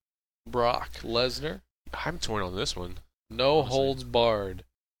versus Brock Lesnar. I'm torn on this one. No holds barred.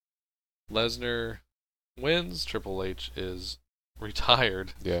 Lesnar wins. Triple H is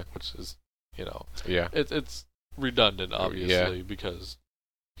retired, Yeah. which is, Yeah. it's redundant, obviously, because,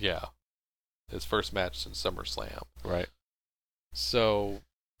 his first match since SummerSlam. Right. So,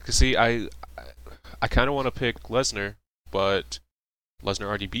 Cause see, I kind of want to pick Lesnar, but Lesnar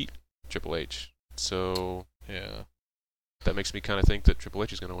already beat Triple H, so yeah. that makes me kind of think that Triple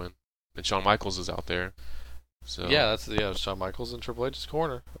H is going to win, and Shawn Michaels is out there. So Yeah, Shawn Michaels in Triple H's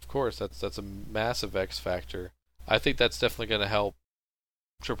corner. Of course, that's a massive X factor. I think that's definitely going to help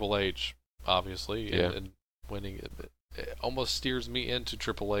Triple H, obviously, in winning it. It almost steers me into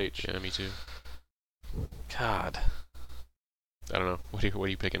Triple H. Yeah, me too. God. I don't know. What are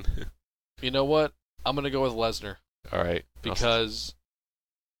you picking? You know what? I'm going to go with Lesnar. All right. Because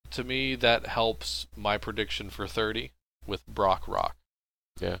to me, that helps my prediction for 30 with Brock Rock.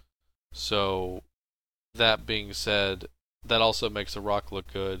 Yeah. So, that being said, that also makes The Rock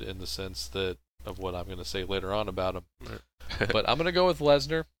look good in the sense that of what I'm going to say later on about him. But I'm going to go with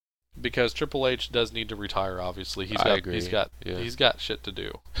Lesnar because Triple H does need to retire. Obviously, I agree. He's got shit to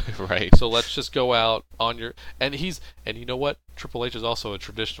do. Right. So let's just go out on your and you know what? Triple H is also a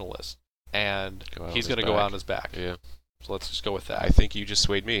traditionalist, and he's going to go out on his back. Yeah. So let's just go with that. I think you just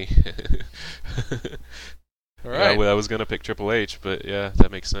swayed me. All right. I was going to pick Triple H, but yeah,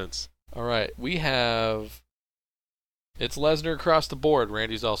 that makes sense. All right. We have. It's Lesnar across the board.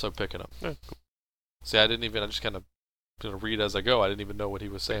 Randy's also picking him. Yeah, cool. See, I just kind of gonna read as I go. I didn't even know what he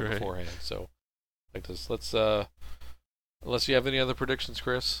was saying Right. beforehand. So, like this. Let's unless you have any other predictions,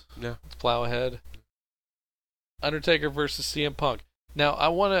 Chris. No. Let's plow ahead. Undertaker versus CM Punk. Now, I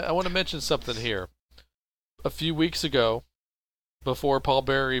wanna mention something here. A few weeks ago, before Paul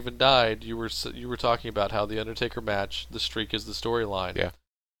Bearer even died, you were talking about how the Undertaker match, the streak is the storyline. Yeah.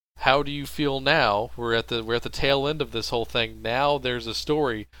 How do you feel now? We're at the tail end of this whole thing. Now there's a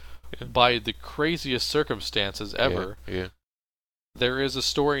story by the craziest circumstances ever. Yeah. There is a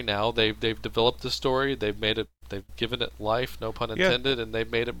story now. They've developed the story. They've given it life, no pun intended, and they've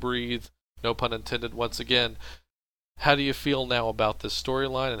made it breathe, no pun intended once again. How do you feel now about this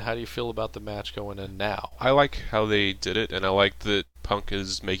storyline, and how do you feel about the match going in now? I like how they did it, and I like that Punk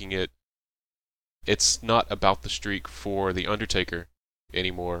is making it. It's not about the streak for the Undertaker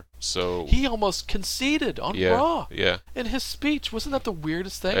anymore. So He almost conceded on Raw Yeah. in his speech. Wasn't that the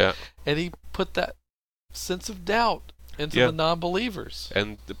weirdest thing? Yeah. And he put that sense of doubt into the non-believers.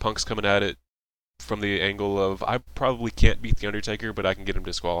 And the Punk's coming at it from the angle of I probably can't beat the Undertaker, but I can get him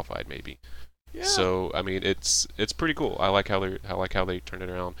disqualified maybe. Yeah. So I mean, it's pretty cool. I like how they turned it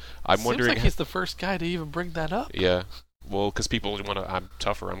around. I'm wondering. Seems like he's the first guy to even bring that up. Yeah. Well, because people want to. I'm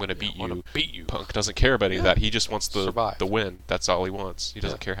tougher. I'm going to beat you. Beat you. Punk doesn't care about any of that. He just wants Survive. the win. That's all he wants. He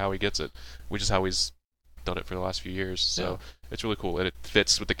doesn't care how he gets it, which is how he's done it for the last few years. So it's really cool. And it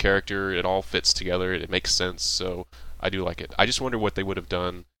fits with the character. It all fits together. It makes sense. So I do like it. I just wonder what they would have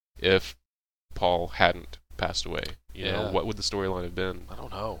done if Paul hadn't passed away. You know, what would the storyline have been? I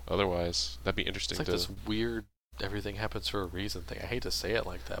don't know. Otherwise, that'd be interesting. It's like this weird everything happens for a reason thing. I hate to say it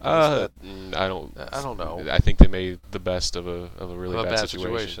like that. But I don't know. I think they made the best of a really bad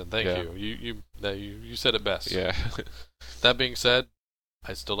situation. Thank you. You said it best. Yeah. That being said,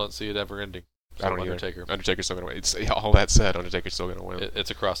 I still don't see it ever ending. I don't Undertaker. either. Undertaker's still gonna win. It's all that said. Undertaker's still gonna win.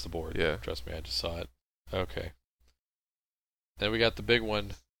 It's across the board. Yeah. Trust me, I just saw it. Okay. Then we got the big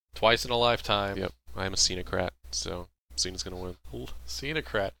one. Twice in a lifetime. Yep. I am a Cena-crat, so Cena's gonna win.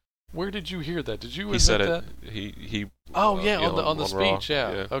 Cena-crat. Where did you hear that? Did you He said that? it. He. Oh yeah, on the Raw. speech.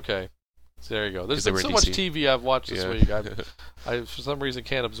 Yeah. Okay. So there you go. There's they been were so in much DC. TV I've watched this week. I for some reason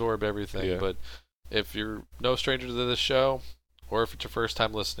can't absorb everything. Yeah. But if you're no stranger to this show, or if it's your first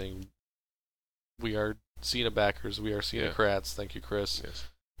time listening, we are Cena backers. We are Cena-crats. Thank you, Chris. Yes.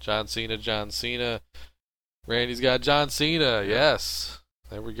 John Cena. Randy's got John Cena. Yes.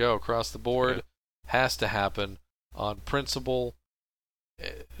 There we go. Across the board. Yeah. Has to happen on principle.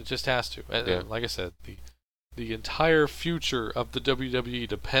 It just has to. And like I said, the entire future of the WWE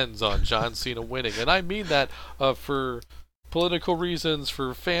depends on John Cena winning. And I mean that for political reasons,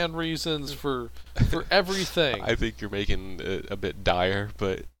 for fan reasons, for everything. I think you're making it a bit dire,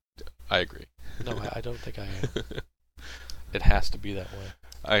 but I agree. No, I don't think I am. It has to be that way.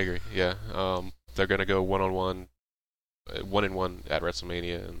 I agree. Yeah. They're gonna go 1-on-1, 1-in-1 at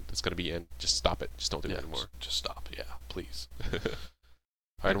WrestleMania, and it's gonna be end. Just stop it. Just don't do it anymore. Just stop. Yeah, please.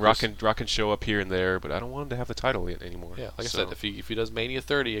 And Rock can show up here and there, but I don't want him to have the title anymore. Yeah, like I said, if he does Mania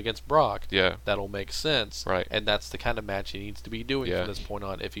 30 against Brock, that'll make sense. Right. And that's the kind of match he needs to be doing from this point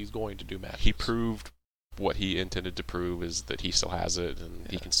on if he's going to do matches. He proved what he intended to prove is that he still has it and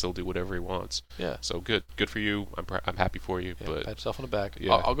he can still do whatever he wants. Yeah. So good for you. I'm happy for you. Yeah, but pat yourself on the back.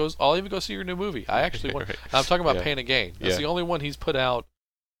 Yeah. I'll even go see your new movie. I actually want. Right. I'm talking about Yeah. Pain and Gain. That's Yeah. the only one he's put out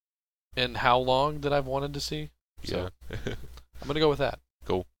in how long that I've wanted to see. So Yeah. I'm gonna go with that.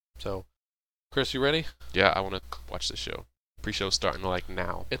 Cool. So, Chris, you ready? Yeah, I want to watch this show. Pre-show's starting like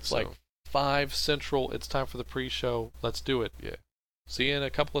now. It's so. like 5 Central. It's time for the pre-show. Let's do it. Yeah. See you in a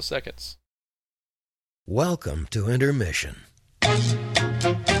couple of seconds. Welcome to Intermission.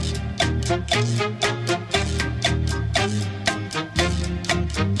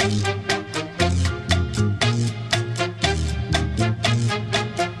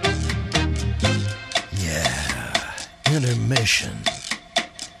 Yeah, intermission.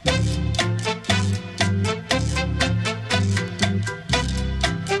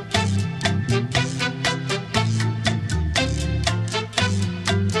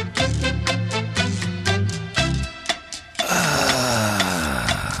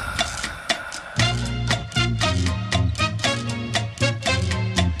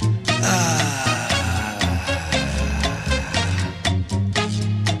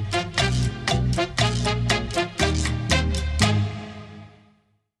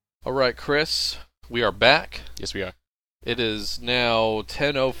 All right, Chris, we are back. Yes, we are. It is now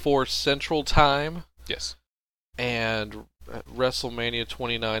 10:04 Central Time, Yes. and WrestleMania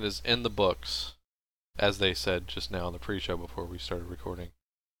 29 is in the books, as they said just now in the pre-show before we started recording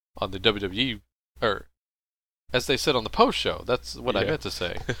on the WWE, or as they said on the post-show. That's what I Yeah. meant to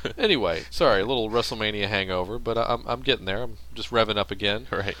say. Anyway, sorry, a little WrestleMania hangover, but I'm getting there. I'm just revving up again.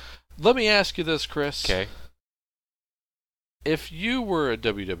 All right. Let me ask you this, Chris. Okay. If you were a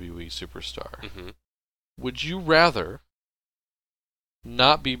WWE superstar, Mm-hmm. would you rather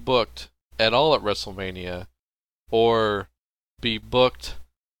not be booked at all at WrestleMania or be booked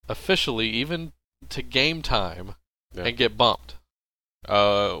officially even to game time Yeah. and get bumped?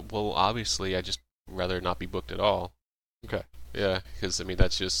 Well, obviously, I just rather not be booked at all. Okay. Yeah, because I mean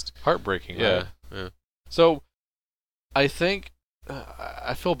that's just Heartbreaking, yeah, right? yeah. So, I think,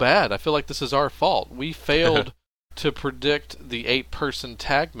 I feel bad. I feel like this is our fault. We failed to predict the 8-person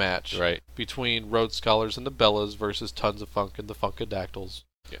tag match Right. between Rhodes Scholars and the Bellas versus Tons of Funk and the Funkadactyls.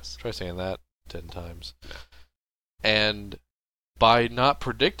 Yes. Try saying that 10 times. No. And by not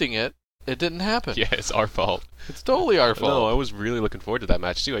predicting it, it didn't happen. Yeah, it's our fault. It's totally our fault. No, I was really looking forward to that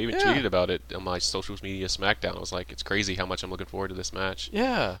match too. I even Yeah. tweeted about it on my social media SmackDown. I was like, it's crazy how much I'm looking forward to this match.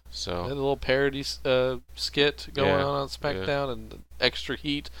 Yeah. So And a little parody skit going Yeah, on SmackDown and extra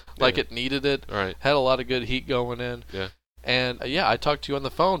heat like Yeah. it needed it. all right. Had a lot of good heat going in. Yeah. And yeah, I talked to you on the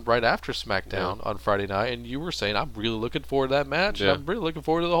phone right after SmackDown on Friday night, and you were saying, I'm really looking forward to that match. Yeah. And I'm really looking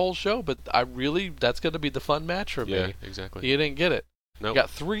forward to the whole show, but that's going to be the fun match for Yeah, me. exactly. You didn't get it. Nope. You got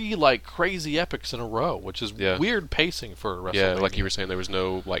 3 like crazy epics in a row, which is Yeah. weird pacing for a WrestleMania. Yeah, like you were saying, there was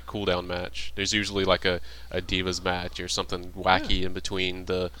no like cool down match. There's usually like a Divas match or something wacky in between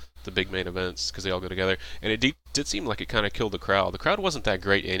the big main events because they all go together. And it did seem like it kind of killed the crowd. The crowd wasn't that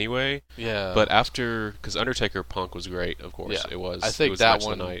great anyway. Yeah. But after, because Undertaker Punk was great, of course. Yeah. It was. I think it was that match of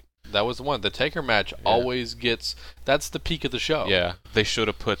one. the night. That was the one. The Taker match always gets. That's the peak of the show. Yeah, they should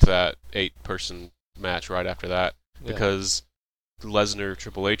have put that 8-person match right after that Yeah. because Lesnar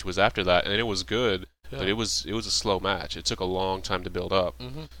Triple H was after that, and it was good, Yeah. but it was a slow match. It took a long time to build up.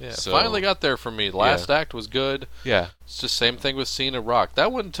 Yeah. So- Finally got there for me. Last act was good. Yeah, It's just same thing with Cena Rock.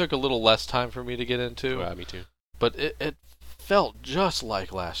 That one took a little less time for me to get into, yeah, me too. but it felt just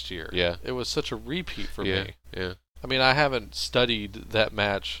like last year. Yeah. It was such a repeat for Yeah, me. yeah, I mean, I haven't studied that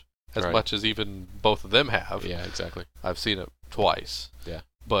match as Right. much as even both of them have. yeah, exactly. I've seen it twice. Yeah.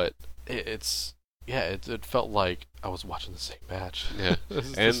 But it felt like I was watching the same match. Yeah.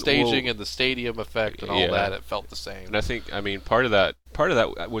 The And, staging well, and the stadium effect and all yeah. that, it felt the same. And I think, I mean, part of that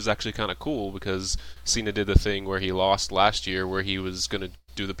was actually kind of cool because Cena did the thing where he lost last year, where he was going to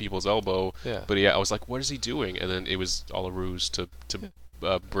do the people's elbow. Yeah. But I was like, what is he doing? And then it was all a ruse to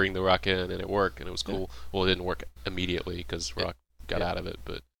bring the Rock in, and it worked, and it was cool. Well, it didn't work immediately because Rock got out of it,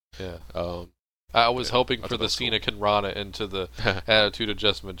 but Yeah. I I was hoping I for thought the that was Cena Kinrana into the attitude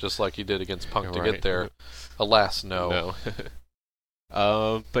adjustment, just like he did against Punk to Right. get there. Alas, no.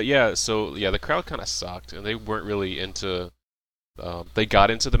 But yeah, so yeah, the crowd kind of sucked, and they weren't really into. They got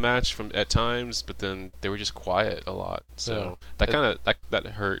into the match at times, but then they were just quiet a lot. So that kind of that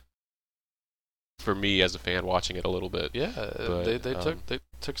hurt for me as a fan watching it a little bit. Yeah, But, they took some of the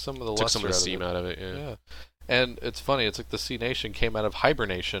Took some of the luster steam out of it. Yeah. Yeah. And it's funny, it's like the C Nation came out of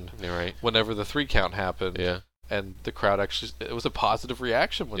hibernation Yeah, right. whenever the 3 count happened. Yeah. And the crowd actually, it was a positive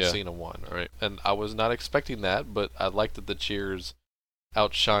reaction when Yeah. Cena won. Right. And I was not expecting that, but I liked that the cheers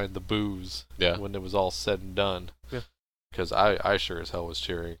outshine the boos Yeah. when it was all said and done. Yeah. Because I sure as hell was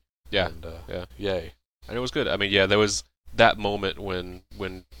cheering. Yeah. And, Yeah. Yay. And it was good. I mean, yeah, there was that moment when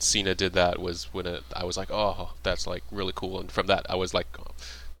Cena did that was when I was like, oh, that's like really cool. And from that, I was like,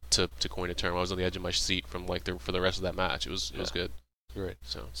 to coin a term, I was on the edge of my seat from like for the rest of that match. It was good. Great.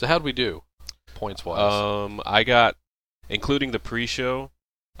 So how'd we do, points wise? I got, including the pre-show,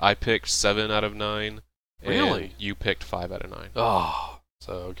 I picked 7 out of 9. Really? And you picked 5 out of 9. Oh,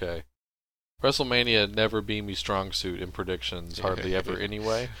 so okay. WrestleMania never been me strong suit in predictions, hardly ever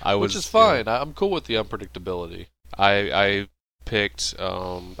anyway. Which is fine. Yeah. I'm cool with the unpredictability. I picked,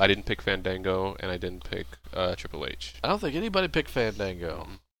 I didn't pick Fandango, and I didn't pick Triple H. I don't think anybody picked Fandango,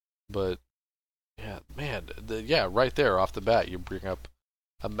 but yeah, man, right there off the bat, you bring up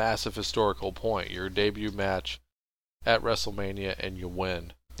a massive historical point. Your debut match at WrestleMania, and you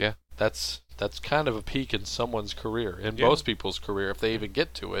win. Yeah, that's kind of a peak in someone's career, in Yeah. most people's career, if they even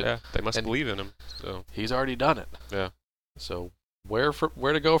get to it. Yeah, they must And believe in him. So he's already done it. yeah, So where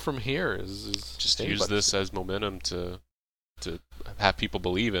to go from here is just use anybody's- this as momentum to have people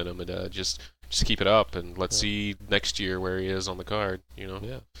believe in him, and just keep it up, and let's see next year where he is on the card. You know.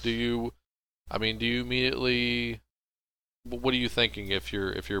 Yeah. Do you immediately? What are you thinking if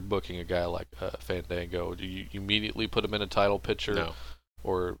you're booking a guy like Fandango? Do you immediately put him in a title picture? No.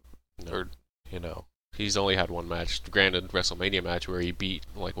 Or No. you know? He's only had one match. Granted, WrestleMania match where he beat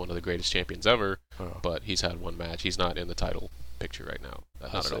like one of the greatest champions ever, Oh. but he's had one match. He's not in the title picture right now.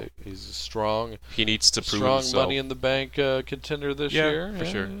 Not at all. He's a strong He needs to prove strong himself. Money in the Bank contender this Yeah, year. for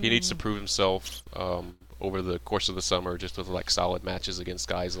sure. He needs to prove himself over the course of the summer, just with like solid matches against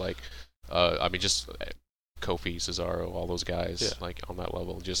guys like, just Kofi, Cesaro, all those guys, like on that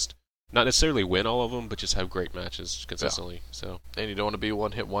level. Just not necessarily win all of them, but just have great matches consistently. Yeah. So, and you don't want to be a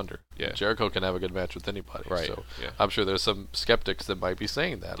one-hit wonder. Yeah. Jericho can have a good match with anybody. Right. So yeah. I'm sure there's some skeptics that might be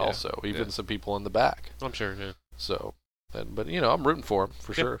saying that also, even some people in the back. I'm sure. Yeah. So, but I'm rooting for him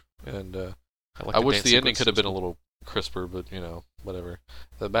for sure. And like I wish the ending sequence could have been a as well. little crisper, but whatever.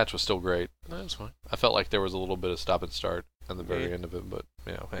 The match was still great. No, that's fine. I felt like there was a little bit of stop and start at the very end of it, but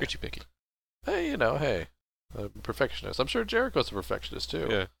hey. You're picky. Hey, a perfectionist. I'm sure Jericho's a perfectionist too.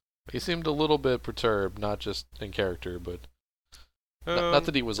 Yeah. He seemed a little bit perturbed, not just in character, but not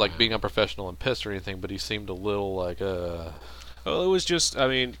that he was like being unprofessional and pissed or anything, but he seemed a little like Well, it was just,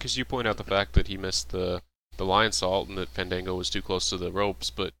 because you point out the fact that he missed the lion salt and that Fandango was too close to the ropes,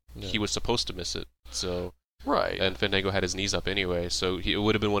 but he was supposed to miss it. So right. And Fandango had his knees up anyway, so it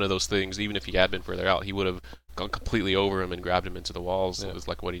would have been one of those things. Even if he had been further out, he would have gone completely over him and grabbed him into the walls. It was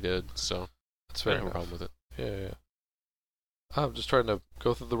like what he did. So that's I fair don't have a enough. problem with it. Yeah. I'm just trying to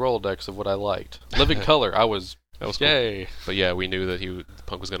go through the Rolodex of what I liked. Living Color, I was. That was cool. Yay. But yeah, we knew that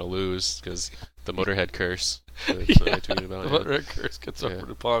Punk was going to lose because the Motorhead curse. That I tweeted about. The Motorhead curse gets over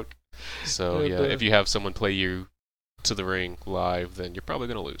to Punk. So yeah, if you have someone play you to the ring live, then you're probably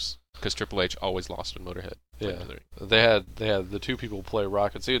going to lose because Triple H always lost when Motorhead. Yeah, they had the two people play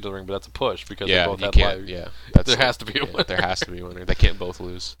Rock and Cena to the ring, but that's a push because they both had live. Yeah, there has to be a winner. There has to be a winner. They can't both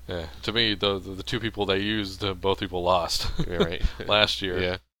lose. Yeah, to me, the two people they used, both people lost. Yeah, right. Last year.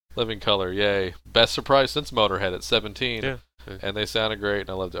 Yeah. Living Color, yay! Best surprise since Motorhead at 17. Yeah. And they sounded great, and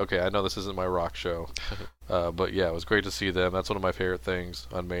I loved it. Okay, I know this isn't my rock show, but yeah, it was great to see them. That's one of my favorite things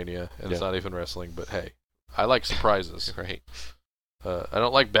on Mania, and it's not even wrestling, but hey, I like surprises. Right. I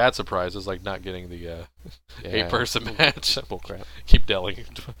don't like bad surprises, like not getting the 8-person match. Bull crap. Keep dwelling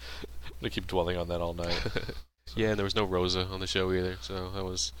on that all night. Yeah, and there was no Rosa on the show either, so that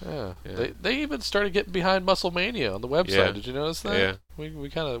was. Yeah. They even started getting behind MuscleMania on the website. Yeah. Did you notice that? Yeah.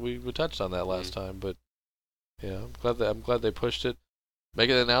 We touched on that last time, but yeah, I'm glad they pushed it.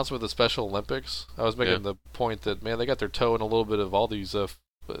 Making an announcement with the Special Olympics. I was making the point that they got their toe in a little bit of all these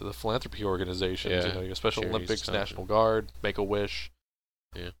the philanthropy organizations. Yeah. You got Special Charities Olympics, stuff, National Guard, Make a Wish.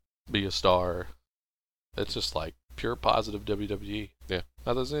 Yeah. Be a Star. It's just like pure positive WWE. Yeah.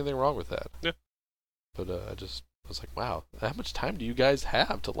 Not that there's anything wrong with that. Yeah. But I was like, wow, how much time do you guys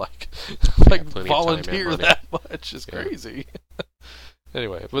have to plenty of time volunteer and money. that much? It's crazy.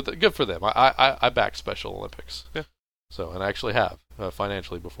 Anyway, but good for them. I back Special Olympics. Yeah. So, and I actually have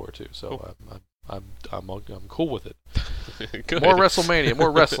financially before too. So cool. I'm cool with it. Good. More WrestleMania,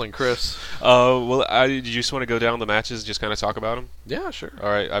 more wrestling, Chris. Well, you just want to go down the matches, and just kind of talk about them? Yeah, sure. All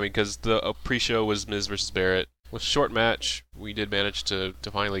right. Because the pre-show was Miz versus Barrett. With short match, we did manage to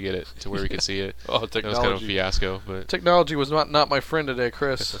finally get it to where we could see it. Oh, technology. It was kind of a fiasco, but technology was not my friend today,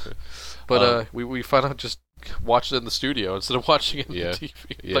 Chris. But we found out just watched it in the studio instead of watching it on the TV.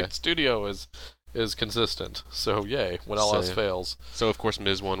 Yeah. Like, studio is is consistent. So yay, when all else fails. So of course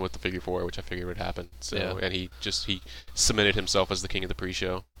Miz won with the figure 4, which I figured would happen. So Yeah. and he cemented himself as the king of the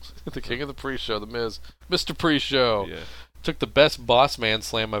pre-show. The king of the pre-show, the Miz, Mr. Pre-show, Yeah. took the best boss man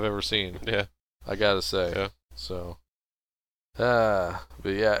slam I've ever seen. Yeah. I gotta say. Yeah. So, but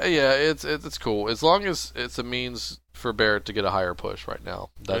yeah, it's cool as long as it's a means for Barrett to get a higher push right now.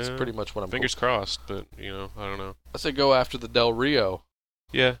 That's Yeah. pretty much what I'm. Fingers crossed, but I don't know. I say go after the Del Rio.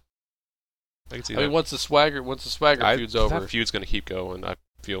 Yeah. I can see I that. mean, once the swagger feud's over, that feud's gonna keep going. I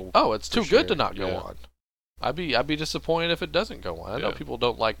feel. oh, it's too for good to sure. not go Yeah. on. I'd be disappointed if it doesn't go on. I know Yeah. people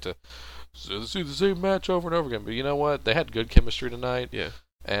don't like to see the same match over and over again, but you know what? They had good chemistry tonight. Yeah.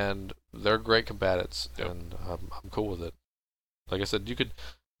 And they're great combatants, Yep. and I'm cool with it. Like I said, you could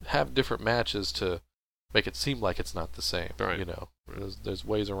have different matches to make it seem like it's not the same. Right. You know, there's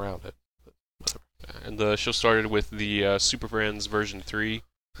ways around it. And the show started with the Super Friends version 3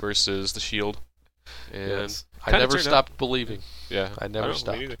 versus the Shield. And Yes. I kinda never turned out- stopped believing. Yeah, I never don't- me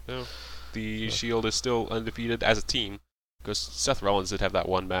stopped. neither, no. The Yeah. Shield is still undefeated as a team because Seth Rollins did have that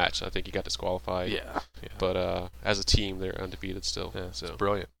one match. I think he got disqualified. Yeah. But as a team, they're undefeated still. Yeah, so it's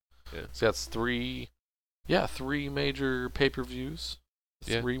brilliant. Yeah. So that's three major pay-per-views,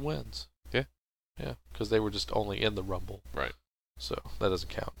 Yeah. 3 wins. Yeah. Yeah, because they were just only in the Rumble. Right. So that doesn't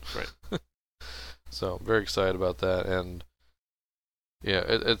count. Right. So I'm very excited about that, and yeah,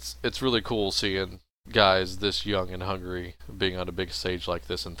 it's really cool seeing guys this young and hungry being on a big stage like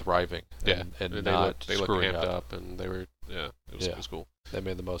this and thriving. yeah, and they not looked screwing amped up. up, and they were it was cool. They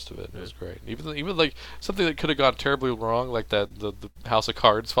made the most of it. It Yeah. was great. Even like something that could have gone terribly wrong, like that the House of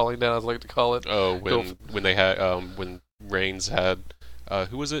Cards falling down, as I like to call it. Oh, Go when they had when Reigns had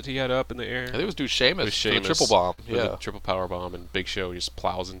who was it he had up in the air? I think it was dude Sheamus, It was for the Sheamus triple bomb. with Yeah, the triple power bomb, and Big Show just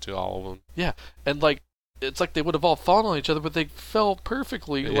plows into all of them. and like it's like they would have all fallen on each other, but they fell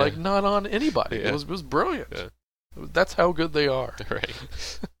perfectly, Yeah. like not on anybody. Yeah. It was brilliant. Yeah. That's how good they are. Right.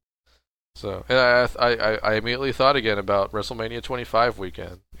 So, and I immediately thought again about WrestleMania 25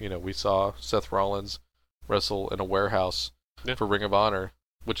 weekend. You know, we saw Seth Rollins wrestle in a warehouse Yeah. for Ring of Honor,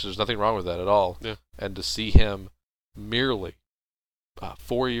 which there's nothing wrong with that at all. Yeah. And to see him merely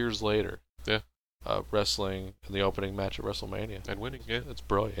 4 years later, Yeah. wrestling in the opening match at WrestleMania, And winning, yeah. it's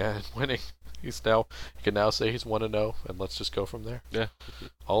brilliant. Yeah, and winning. You can now say he's 1-0, and let's just go from there. Yeah.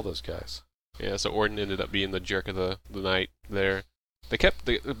 All those guys. Yeah, so Orton ended up being the jerk of the night there.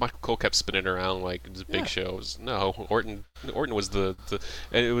 Michael Cole kept spinning around like this big Yeah. shows. No, Orton was the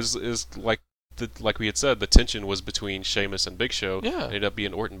and it was like we had said, the tension was between Sheamus and Big Show. Yeah. It ended up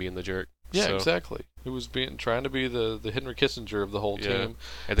being Orton being the jerk. Yeah, So- exactly. He was trying to be the Henry Kissinger of the whole Yeah. team.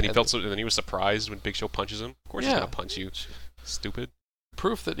 And then And and then he was surprised when Big Show punches him. Of course he's Yeah. gonna punch you, stupid.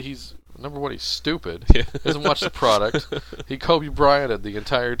 Proof that he's number one. He's stupid. Yeah. Doesn't watch the product. He Kobe Bryanted the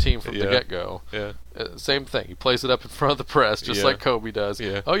entire team from the Yeah. get-go. Yeah. Same thing. He plays it up in front of the press just Yeah. like Kobe does.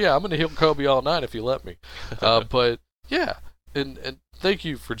 Yeah. Oh yeah, I'm gonna heel Kobe all night if you let me. But yeah, and thank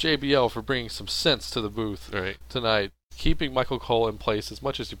you for JBL for bringing some sense to the booth Right. tonight, keeping Michael Cole in place as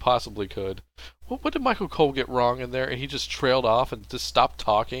much as he possibly could. What did Michael Cole get wrong in there? And he just trailed off and just stopped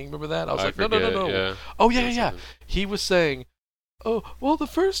talking. Remember that? I was like, forget, no. Yeah. Oh yeah, That's yeah. something. He was saying, "Oh, well, the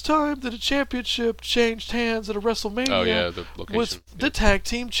first time that a championship changed hands at a WrestleMania Oh yeah, the location. was the tag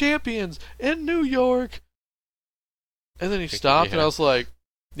team champions in New York." And then he stopped, and I was like,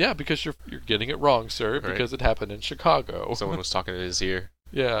 "Yeah, because you're getting it wrong, sir. Right. Because it happened in Chicago." Someone was talking in his ear.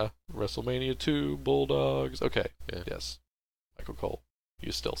 Yeah, WrestleMania 2, Bulldogs. Okay, Yeah. yes, Michael Cole,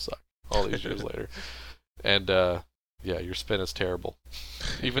 you still suck all these years later. And yeah, your spin is terrible.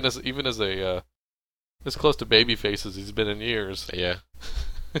 Even as a as close to babyface as he's been in years. Yeah.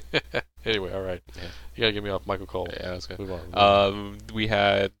 Anyway, all right. Yeah. You gotta get me off Michael Cole. Yeah, that's good. Move on. We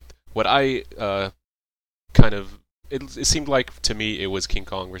had what I kind of. It seemed like to me it was King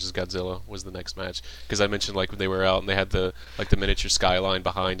Kong versus Godzilla was the next match because I mentioned like when they were out and they had the miniature skyline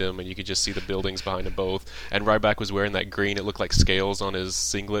behind him and you could just see the buildings behind them both, and Ryback was wearing that green, it looked like scales on his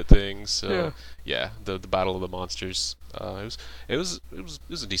singlet thing. So yeah, the battle of the monsters. It was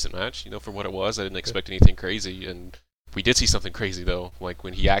a decent match, you know, for what it was. I didn't expect anything crazy, and we did see something crazy though, like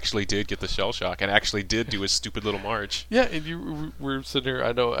when he actually did get the shell shock and actually did do his stupid little march. Yeah, and you were sitting here.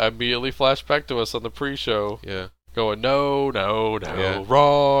 I know. I immediately flashed back to us on the pre-show, Yeah. going, no, Yeah.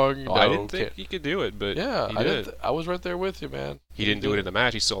 wrong. Oh, no, I didn't think can't." he could do it, but Yeah, he I did. didn't. I was right there with you, man. He didn't do it in the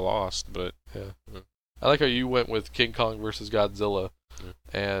match. He still lost, but I like how you went with King Kong versus Godzilla, Yeah.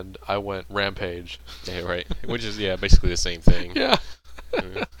 and I went Rampage. yeah, right. Which is basically the same thing. Yeah.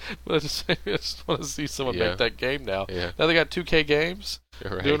 Yeah. But I just want to see someone Yeah. make that game now. Yeah, Now they got 2K games.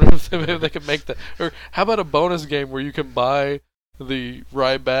 you're right. Doing everything, maybe they can make that. Or how about a bonus game where you can buy the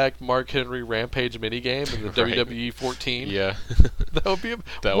Ryback Mark Henry Rampage minigame in the Right. WWE 14. Yeah. That would be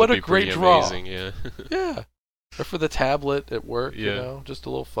That what would a be great pretty draw. amazing, yeah. Yeah. Or for the tablet at work, you Yeah. know, just a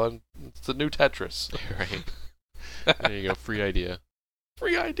little fun. It's a new Tetris. Right. There you go, free idea.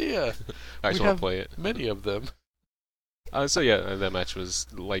 Free idea. I just We want have to play it. Many of them. So yeah, that match was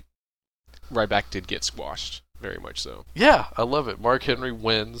like Ryback did get squashed, very much so. Yeah, I love it. Mark Henry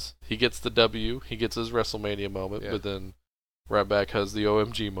wins. He gets the W. He gets his WrestleMania moment, Yeah. but then Ryback has the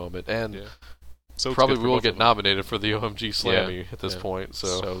OMG moment, and Yeah. So it's probably good for will both get of them. nominated for the OMG Slammy at this Yeah. point.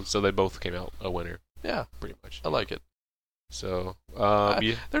 So they both came out a winner, yeah, pretty much. I like it. So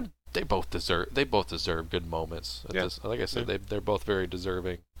I- They both deserve good moments. At Yeah. this. Like I said, Yeah. they're both very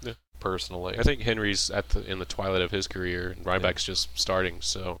deserving. Yeah. Personally, I think Henry's in the twilight of his career, and Ryback's just starting.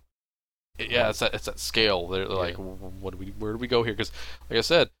 So yeah, it's that scale. They're Yeah. like, where do we go here? Because, like I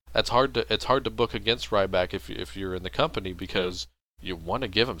said, it's hard to book against Ryback if you're in the company because you want to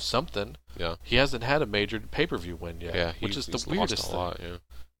give him something. yeah, He hasn't had a major pay-per-view win yet, yeah, which is the he's weirdest lost a thing. lot. Yeah.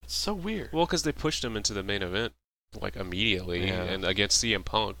 It's so weird. Well, because they pushed him into the main event like immediately, Yeah. and against CM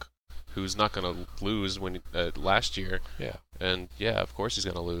Punk, who's not going to lose when last year. Yeah. And yeah, of course he's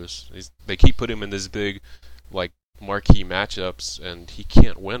going to lose. They keep putting him in this big, like, marquee matchups, and he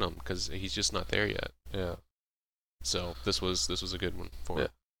can't win them because he's just not there yet. Yeah. So this was a good one for him.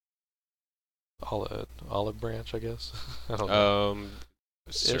 Olive branch, I guess. I don't know.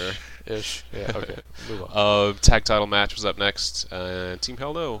 Sure. Ish. Yeah. Okay. Move on. Tag title match was up next. Team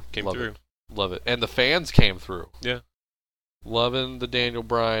Hell No came Love through. it. Love it. And the fans came through. Yeah. Loving the Daniel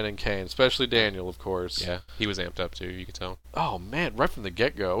Bryan and Kane, especially Daniel, of course. Yeah, he was amped up too. You could tell. Oh man, right from the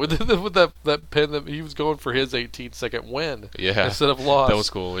get-go with that pin that he was going for his 18-second win Yeah, instead of loss. that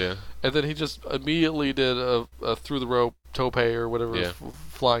was cool. Yeah, And then he just immediately did a through the rope tope or whatever, Yeah.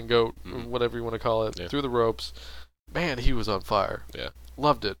 flying goat, Mhm. whatever you want to call it, Yeah. through the ropes. Man, he was on fire. Yeah.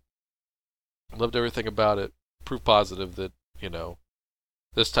 Loved it. Loved everything about it. Proof positive that,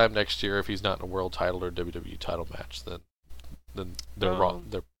 this time next year, if he's not in a world title or WWE title match, then they're wrong.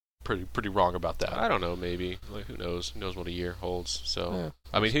 They're pretty wrong about that. I don't know. Maybe like who knows? Who knows what a year holds? So Yeah.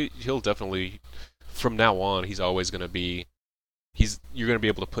 I mean, he'll definitely from now on. He's always going to be. You're going to be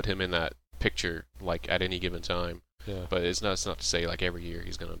able to put him in that picture like at any given time. Yeah. But it's not to say like every year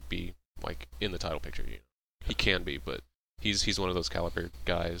he's going to be like in the title picture. He can be, but he's one of those caliber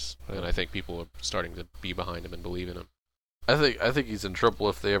guys, and I think people are starting to be behind him and believe in him. I think he's in trouble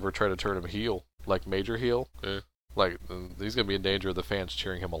if they ever try to turn him heel, like major heel. Yeah. Like he's gonna be in danger of the fans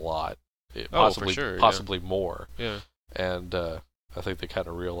cheering him a lot, For sure, yeah. possibly more. Yeah. And I think they kind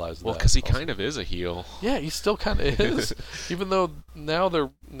of realize that. Well, because he also. kind of is a heel. Yeah, he still kind of is. Even though now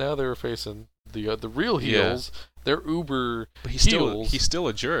they're facing the real heels. They're uber But he's heels. still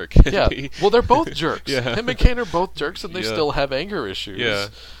a jerk. Yeah. Well, they're both jerks. Yeah. Him and Kane are both jerks, and they Yeah. still have anger issues. Yeah.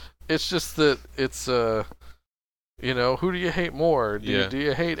 It's just that it's who do you hate more? Do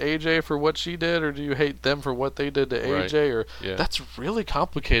you hate AJ for what she did, or do you hate them for what they did to Right. AJ? Or Yeah. that's really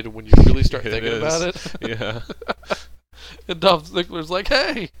complicated when you really start It thinking is. about it. Yeah. And Dolph Ziggler's like,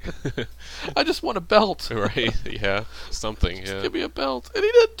 "Hey, I just want a belt. Right. Yeah. Something. Just Yeah. give me a belt," and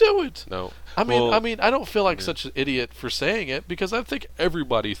he didn't do it. No. I mean, Well, I don't feel like yeah. such an idiot for saying it because I think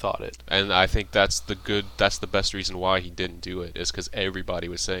everybody thought it. And I think that's the best reason why he didn't do it is because everybody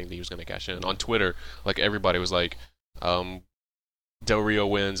was saying that he was going to cash in on Twitter. Like everybody was like, Del Rio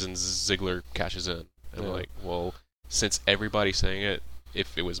wins and Ziggler cashes in. And Yeah. like, well, since everybody's saying it,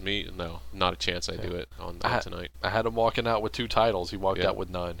 if it was me, no, not a chance I'd do it on tonight. I had him walking out with 2 titles. He walked Yeah. out with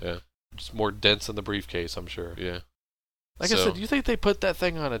none. Yeah. Just more dents in the briefcase, I'm sure. Yeah. Like I said, do you think they put that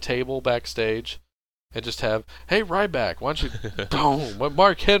thing on a table backstage and just have, "Hey, Ryback, why don't you, boom,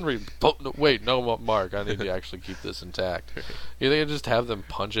 Mark Henry, wait, no, Mark, I need to actually keep this intact." You think they just have them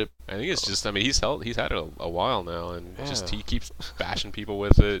punch it? I think it's just. I mean, he's had it a while now, and just Yeah. he keeps bashing people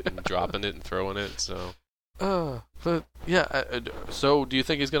with it and dropping it and throwing it. So But yeah. So, do you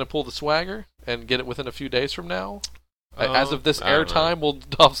think he's going to pull the swagger and get it within a few days from now? As of this I don't know. airtime, will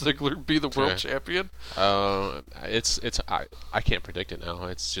Dolph Ziggler be the world Yeah. champion? I can't predict it now.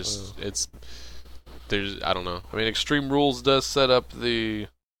 It's just I don't know. I mean, Extreme Rules does set up the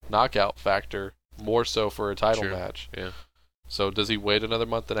knockout factor more so for a title True. match. Yeah. So does he wait another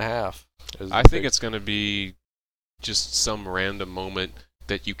month and a half? I think it's going to be just some random moment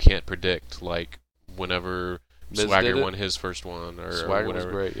that you can't predict, like whenever Miz Swagger did it. won his first one, or Swagger was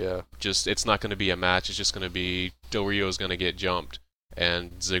whatever. great, yeah. Just it's not going to be a match. It's just going to be Del Rio's going to get jumped,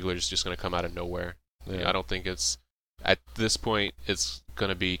 and Ziggler's just going to come out of nowhere. Yeah. I don't think at this point it's going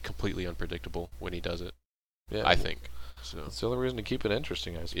to be completely unpredictable when he does it. Yeah, I think. So That's the only reason to keep it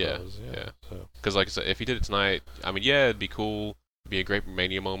interesting, I suppose. Yeah. So. because like I said, if he did it tonight, I mean, yeah, it'd be cool. be a great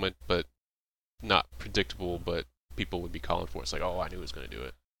Mania moment, but not predictable, but people would be calling for it. It's like, oh, I knew he was going to do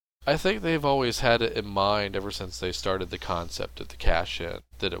it. I think they've always had it in mind ever since they started the concept of the cash-in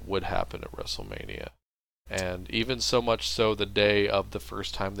that it would happen at WrestleMania. And even so much so the day of the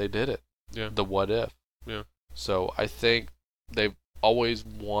first time they did it. Yeah. The what if. Yeah. So I think they've always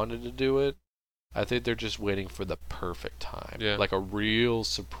wanted to do it. I think they're just waiting for the perfect time. Yeah. Like a real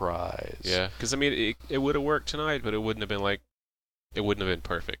surprise. Yeah. Because, I mean, it would have worked tonight, but it wouldn't have been like, it wouldn't have been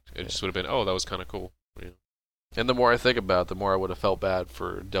perfect. It just would have been, oh, that was kind of cool. Yeah. And the more I think about it, the more I would have felt bad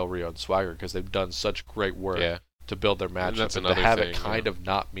for Del Rio and Swagger because they've done such great work to build their matchup and to have it kind of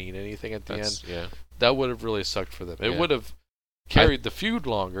not mean anything at the end. Yeah. That would have really sucked for them. It would have carried the feud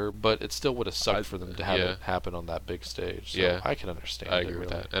longer, but it still would have sucked for them to have it happen on that big stage. So I can understand. I agree with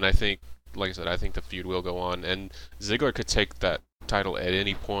that. And I think, like I said, I think the feud will go on. And Ziggler could take that title at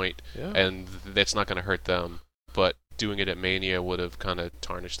any point, and that's not going to hurt them. But doing it at Mania would have kind of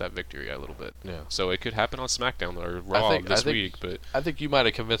tarnished that victory a little bit. Yeah. So it could happen on SmackDown or Raw this week. But I think you might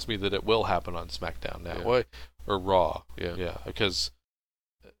have convinced me that it will happen on SmackDown now, or Raw. Yeah, because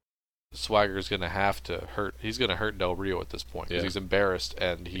Swagger's going to have to hurt. He's going to hurt Del Rio at this point because he's embarrassed,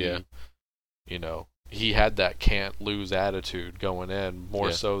 and he, you know, he had that can't lose attitude going in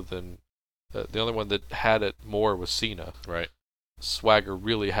more so than the only one that had it more was Cena. Right. Swagger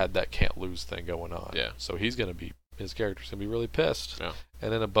really had that can't lose thing going on. Yeah. So his character's going to be really pissed. Yeah.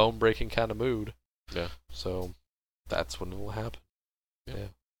 And in a bone-breaking kind of mood. Yeah. So that's when it will happen. Yeah.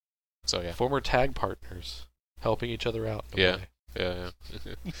 So, Former tag partners helping each other out. Yeah. And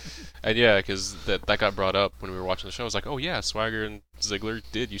because that got brought up when we were watching the show. I was like, oh, yeah, Swagger and Ziggler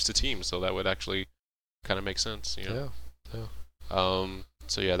did used to team, so that would actually kind of make sense. You know? Yeah.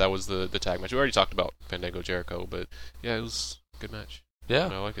 So, that was the tag match. We already talked about Fandango Jericho, but, yeah, it was a good match. Yeah.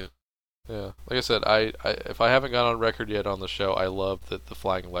 I like it. Yeah, like I said, I if I haven't gone on record yet on the show, I love that the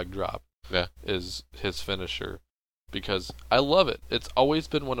flying leg drop is his finisher because I love it. It's always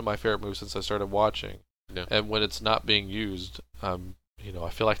been one of my favorite moves since I started watching. Yeah. And when it's not being used, you know, I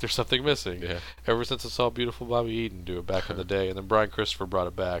feel like there's something missing. Yeah. Ever since I saw beautiful Bobby Eaton do it back in the day, and then Brian Christopher brought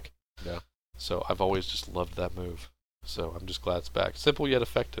it back. Yeah. So I've always just loved that move. So I'm just glad it's back. Simple yet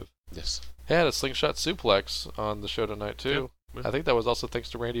effective. Yes. He had a slingshot suplex on the show tonight too. Yeah. I think that was also thanks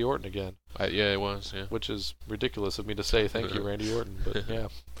to Randy Orton again. It was. Yeah. Which is ridiculous of me to say. Thank you, Randy Orton. But yeah,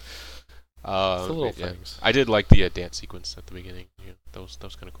 it's the little things. I did like the dance sequence at the beginning. Yeah, that was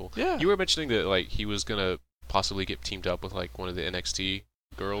kind of cool. Yeah. You were mentioning that like he was gonna possibly get teamed up with like one of the NXT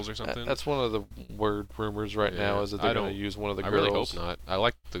girls or something. That's one of the word rumors right now is that they're gonna use one of the girls. I really hope not. I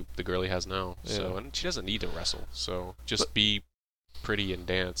like the girl he has now. Yeah. So and she doesn't need to wrestle. So just be pretty and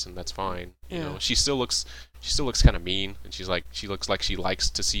dance, and that's fine. You know, she still looks kind of mean, and she looks like she likes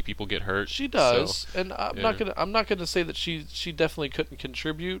to see people get hurt. She does, and I'm not gonna say that she definitely couldn't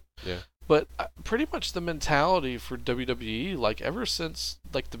contribute. Yeah. But pretty much the mentality for WWE, like ever since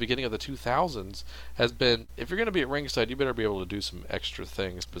like the beginning of the 2000s, has been if you're gonna be at ringside, you better be able to do some extra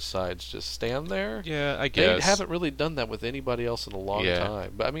things besides just stand there. Yeah, I guess they haven't really done that with anybody else in a long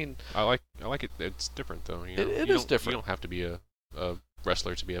time. But I mean, I like it. It's different though. You know? It is different. You don't have to be a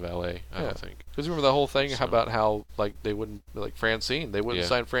wrestler to be a valet. I don't think. Because remember the whole thing about how like they wouldn't like Francine, they wouldn't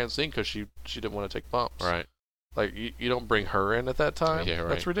sign Francine because she didn't want to take bumps. Right. Like you don't bring her in at that time. Yeah, right.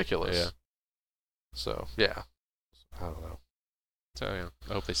 That's ridiculous. Yeah. So yeah, I don't know. So yeah,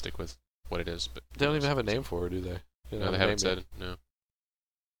 I hope they stick with what it is. But they don't even have a name for her, do they? No, they haven't said it. No.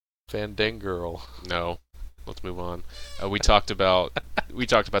 Fandangirl. No. Let's move on. We talked about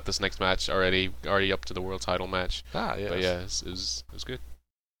this next match already up to the world title match. Yes. But yeah, it was good.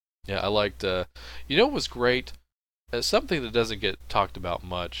 Yeah, I liked. You know what was great? Something that doesn't get talked about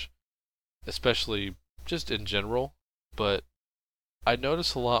much, especially just in general, but I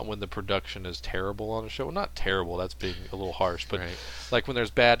notice a lot when the production is terrible on a show. Well, not terrible, that's being a little harsh, but like when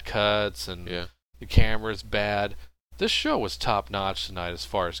there's bad cuts and the camera's bad. This show was top-notch tonight as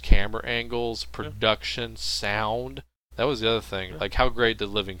far as camera angles, production, sound. That was the other thing. Like, how great did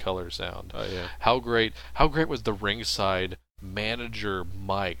Living Color sound? How great was the ringside manager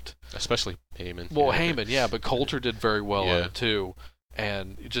mic'd? Especially Heyman. Well, Heyman, but Coulter did very well on it, too.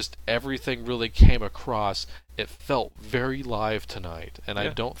 And just everything really came across. It felt very live tonight. And I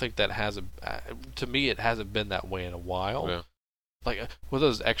don't think that to me, it hasn't been that way in a while. Yeah. Like, with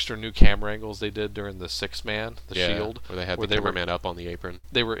those extra new camera angles they did during the Six-Man, the Shield. Where they had the cameraman up on the apron.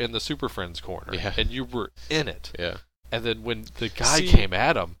 They were in the Super Friends corner. Yeah. And you were in it. Yeah. And then when the guy came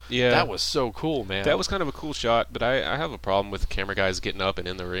at him, that was so cool, man. That was kind of a cool shot, but I have a problem with camera guys getting up and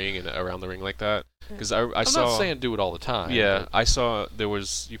in the ring and around the ring like that. Because I'm not saying do it all the time. Yeah, I saw,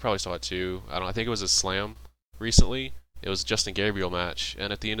 you probably saw it too. I think it was a Slam recently, It was a Justin Gabriel match,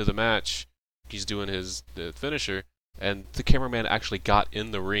 and at the end of the match, he's doing the finisher, and the cameraman actually got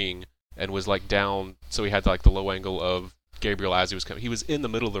in the ring and was like down, so he had like the low angle of Gabriel as he was coming. He was in the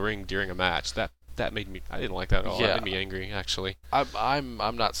middle of the ring during a match. That made me. I didn't like that at all. Yeah. That made me angry, actually. I'm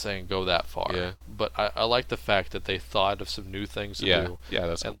not saying go that far. Yeah. But I like the fact that they thought of some new things to Yeah. do. Yeah,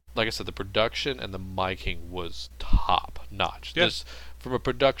 that's And like I said, the production and the miking was top notch. Yeah. This, from a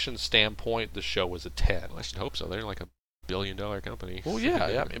production standpoint, the show was a 10. Well, I should hope so. They're like $1 billion company. Well,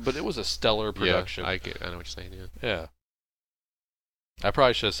 yeah, but it was a stellar production. Yeah, I know what you're saying. Yeah. Yeah. I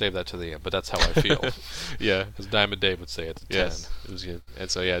probably should have saved that to the end, but that's how I feel. Yeah. As Diamond Dave would say, it's a 10. Yes, it was good. And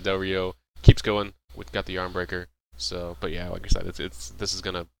so yeah, Del Rio keeps going. We've got the arm breaker. So, but yeah, like I said, this is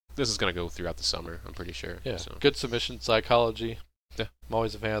gonna go throughout the summer. I'm pretty sure. Yeah. So. Good submission psychology. Yeah. I'm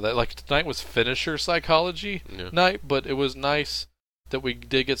always a fan of that. Like tonight was finisher psychology Yeah. night, but it was nice that we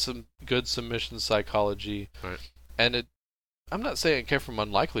did get some good submission psychology. Right. And I'm not saying it came from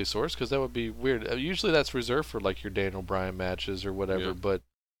unlikely source because that would be weird. Usually that's reserved for like your Daniel Bryan matches or whatever. Yeah. But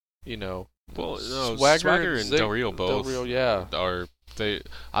you know, Well, no, Swagger and Del Rio both. Del Rio, yeah. Are they?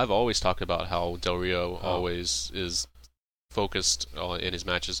 I've always talked about how Del Rio Oh. always is focused in his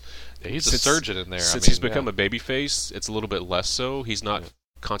matches. He's a surgeon in there. Since I mean, he's become yeah. a babyface, it's a little bit less so. He's not Yeah.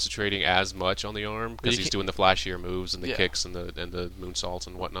 concentrating as much on the arm because you he's can't- doing the flashier moves and the Yeah. kicks and the moonsaults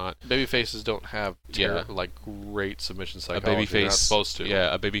and whatnot. Baby faces don't have Yeah. like great submission A psychology. They're not babyface, supposed to.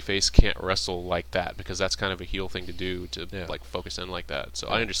 yeah, a babyface can't wrestle like that because that's kind of a heel thing to do to Yeah. like focus in like that. So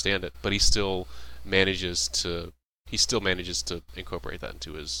Yeah. I understand it, but he still manages to incorporate that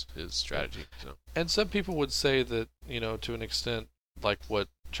into his strategy. So. And some people would say that, to an extent, like what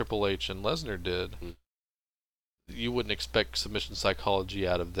Triple H and Lesnar did, Mm. you wouldn't expect submission psychology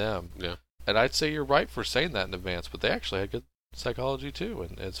out of them. Yeah. And I'd say you're right for saying that in advance, but they actually had good psychology too,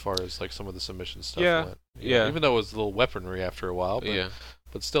 and as far as like some of the submission stuff Yeah, went. yeah. Even though it was a little weaponry after a while, Yeah,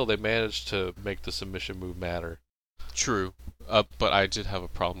 but still they managed to make the submission move matter. true. But I did have a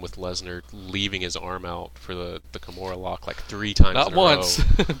problem with Lesnar leaving his arm out for the Kimura lock like 3 times Not in a once,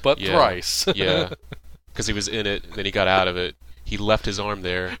 but Yeah. thrice. row. Yeah, because he was in it, then he got out of it. He left his arm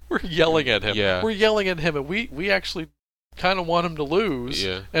there. We're yelling at him. Yeah. We're yelling at him, and we actually kind of want him to lose,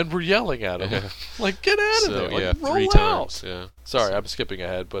 Yeah. and we're yelling at him. Yeah. Like, get out of So there. Like, yeah, roll 3 out. times. Yeah. Sorry, I'm skipping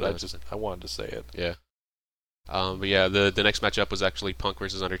ahead, but No, I wanted to say it. Yeah. But yeah, the next matchup was actually Punk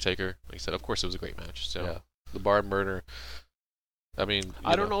versus Undertaker. Like I said, of course it was a great match. So Yeah. The barn burner. I mean,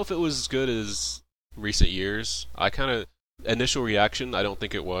 I don't know if it was as good as recent years. Initial reaction, I don't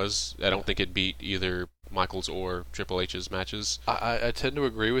think it was. I don't think it beat either Michaels or Triple H's matches. I tend to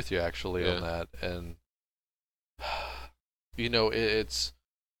agree with you actually Yeah. on that, and it's.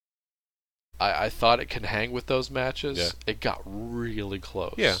 I thought it can hang with those matches. Yeah. It got really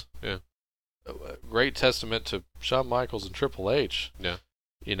close. Yeah. A great testament to Shawn Michaels and Triple H. Yeah.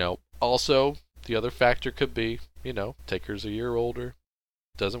 Also, the other factor could be, Taker's a year older.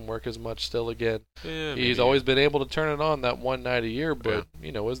 Doesn't work as much still again. Yeah, He's maybe. always been able to turn it on that one night a year, but,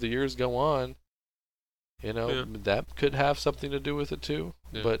 as the years go on, Yeah. that could have something to do with it too.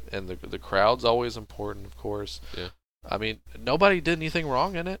 Yeah. But, and the crowd's always important, of course. Yeah. I mean, nobody did anything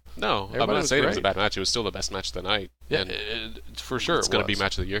wrong in it. No, I'm Everybody not was saying it was a great. bad match. It was still the best match of the night. Yeah, And for sure. it's going to be was.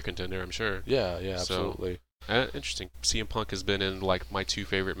 match of the year contender, I'm sure. Yeah, So- absolutely. Interesting. CM Punk has been in like my 2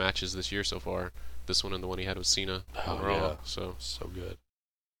 favorite matches this year so far. This one and the one he had with Cena on Oh, Raw. yeah. So, So good.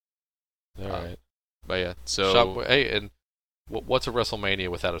 All right. but yeah. So Hey, and what's a WrestleMania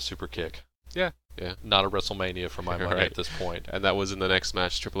without a super kick? yeah. Not a WrestleMania for my money Right. at this point. And that was in the next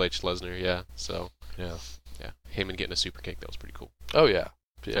match, Triple H Lesnar. Yeah. So Yeah. yeah, Heyman getting a super kick, that was pretty cool. Oh yeah.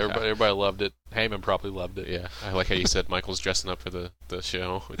 Everybody loved it. Heyman probably loved it. Yeah, I like how you said Michael's dressing up for the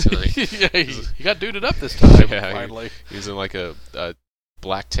show tonight. Yeah, he got duded up this time. Yeah, finally. He was in like a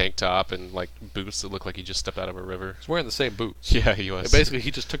black tank top and like boots that look like he just stepped out of a river. He's wearing the same boots. Yeah, he was. Basically, he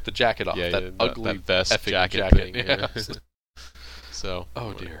just took the jacket off. yeah, that yeah, ugly that vest effing jacket, thing. Yeah. So.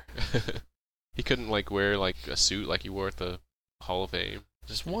 Oh dear. He couldn't like wear like a suit like he wore at the Hall of Fame.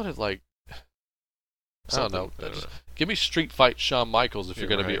 Just wanted like. I don't Something. know. Give me Street Fight Shawn Michaels if you're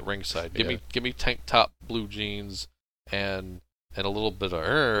Yeah, going to be right. at ringside. Yeah. Give me tank top, blue jeans, and a little bit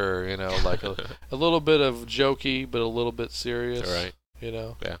of like a little bit of jokey, but a little bit serious. All right.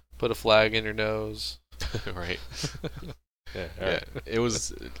 Yeah. Put a flag in your nose. Right. Yeah. Yeah. It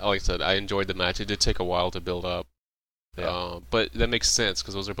was like I said. I enjoyed the match. It did take a while to build up. Yeah. But that makes sense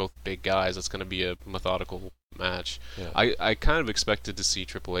because those are both big guys. It's going to be a methodical match. Yeah. I kind of expected to see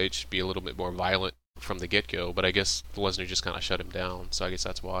Triple H be a little bit more violent from the get-go, but I guess Lesnar just kind of shut him down, so I guess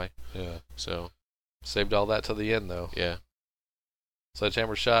that's why. Yeah. So, Saved all that till the end though. yeah.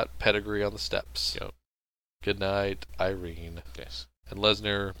 Sledgehammer shot, pedigree on the steps. Yep. Good night, Irene. Yes. And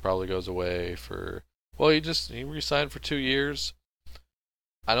Lesnar probably goes away for. Well, he re-signed for 2 years.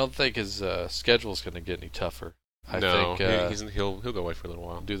 I don't think his schedule's going to get any tougher. I No, think he'll go away for a little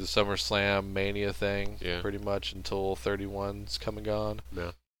while. do the SummerSlam Mania thing, Yeah. pretty much until 31's come and gone.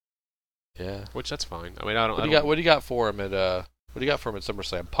 Yeah. Yeah. Which that's fine. I mean, I don't. What do you got for him at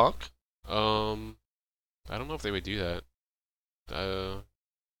SummerSlam? Punk? I don't know if they would do that.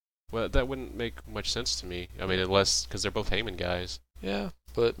 Well, that wouldn't make much sense to me. I mean, unless because they're both Heyman guys. Yeah,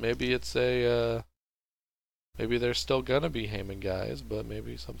 but maybe it's maybe they're still gonna be Heyman guys, but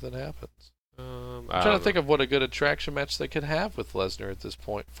maybe something happens. I'm trying to think of what a good attraction match they could have with Lesnar at this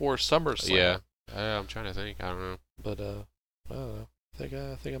point for SummerSlam. Yeah, I'm trying to think. I don't know. But I don't know.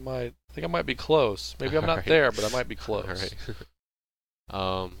 I think I might be close. Maybe I'm not Alright. there, but I might be close. All right.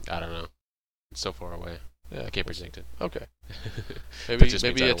 I don't know. It's so far away. Yeah, I can't predict it. Okay. That Maybe just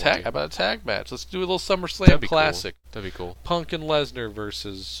means maybe I a don't want tag. to. How about a tag match? Let's do a little That'd SummerSlam be classic. Cool. That'd be cool. Punk and Lesnar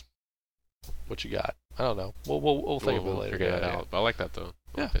versus what you got? I don't know. We'll think of it We'll later. figure that Yeah, out. But I like that though.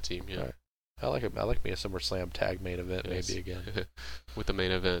 I Yeah. like that team. Yeah. Alright. I like it. I like me a SummerSlam tag main event Yes. maybe again. With the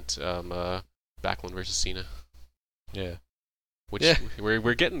main event, Backlund versus Cena. Yeah. Which Yeah.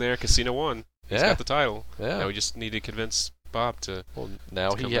 we're getting there because Cena won. He's Yeah. got the title. Yeah. Now we just need to convince Bob to Well,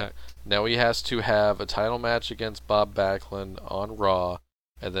 now come he back. now he has to have a title match against Bob Backlund on Raw,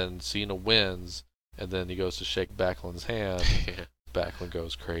 and then Cena wins, and then he goes to shake Backlund's hand. Yeah. Backlund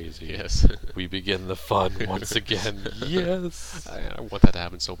goes crazy. Yes. We begin the fun once again. Yes. I want that to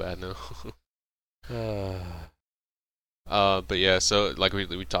happen so bad now. But yeah, so like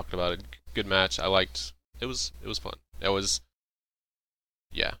we talked about it, good match. I liked. It was fun. I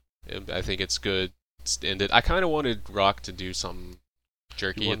think it's good. It's ended. I kind of wanted Rock to do some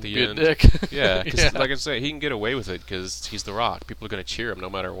jerky You at the want end. good dick? Yeah, because Yeah. like I say, he can get away with it because he's The Rock. People are gonna cheer him no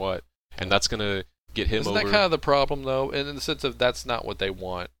matter what, and that's gonna get him Isn't over. that kind of the problem, though? And in the sense of that's not what they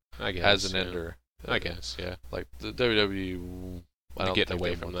want I guess as an yeah. ender. I guess, yeah. Like the WWE, I don't Getting think away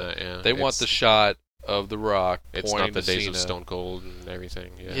they from want that, yeah. They want the shot of The Rock It's pointing not the to days of Cena. Stone Cold and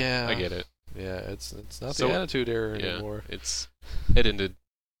everything. Yeah, Yeah. I get it. Yeah, it's not So- the Attitude Era Yeah, anymore. it ended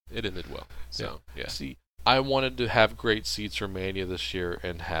well. So yeah, See, I wanted to have great seats for Mania this year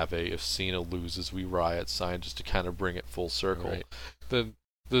and have a if Cena loses we riot sign just to kind of bring it full circle. Right. Then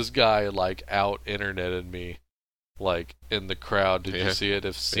this guy like out interneted me like in the crowd. Did Yeah. you see it?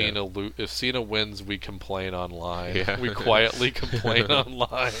 If Cena wins we complain online. Yeah. We quietly complain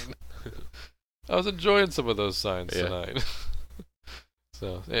online. I was enjoying some of those signs Yeah. tonight.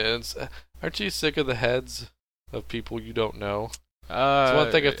 So, aren't you sick of the heads of people you don't know? It's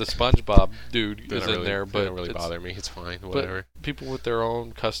one thing if the SpongeBob dude they is don't in really, there, they but don't really it's- bother me. It's fine, whatever. people with their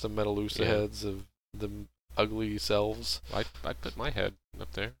own custom Metalusa Yeah. heads of them ugly selves. I'd put my head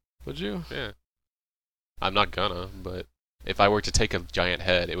up there. Would you? Yeah, I'm not gonna, but if I were to take a giant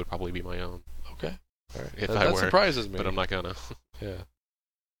head, it would probably be my own. Okay. All right. If that, I that were, surprises me. But I'm not gonna. Yeah.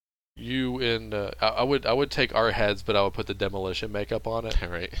 You and I would take our heads, but I would put the demolition makeup on it. All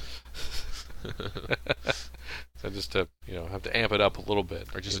right. So just to have to amp it up a little bit.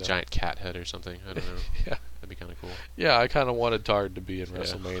 Or just you a know? giant cat head or something. I don't know. Yeah. That'd be kind of cool. Yeah, I kind of wanted Tard to be in Yeah.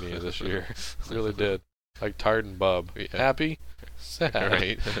 WrestleMania this year. Really did. Like Tard and Bub. Yeah. Happy? Sad. All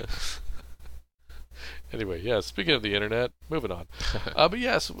right. Anyway, yeah, speaking of the internet, moving on. But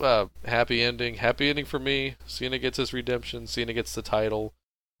yes, happy ending. Happy ending for me. Cena gets his redemption. Cena gets the title.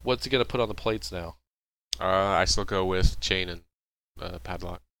 What's he going to put on the plates now? I still go with chain and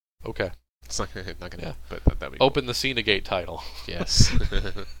padlock. Okay. It's not gonna, Yeah. but that'd be cool. Open the Cena Gate title. Yes.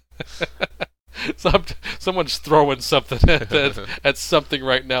 Someone's throwing something at something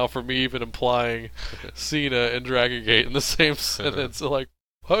right now for me even implying Cena and Dragon Gate in the same sentence. So like,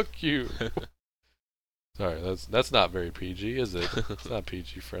 fuck you. Sorry, that's not very PG, is it? It's not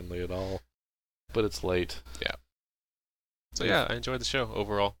PG friendly at all. But it's late. So yeah, I enjoyed the show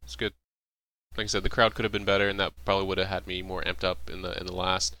overall. It's good. Like I said, the crowd could have been better, and that probably would have had me more amped up in the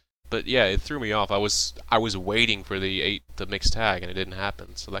last. But yeah, it threw me off. I was waiting for the mixed tag, and it didn't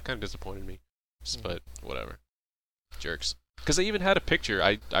happen. So that kind of disappointed me. But whatever, jerks. Because they even had a picture.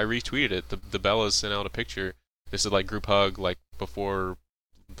 I retweeted it. The Bellas sent out a picture. This is like group hug, like before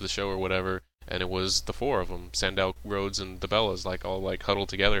the show or whatever, and it was the four of them: Sandow, Rhodes, and the Bellas, like all like huddled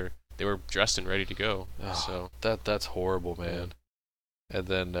together. They were dressed and ready to go. So That's horrible, man. And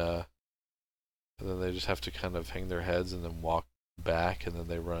then they just have to kind of hang their heads and then walk back, and then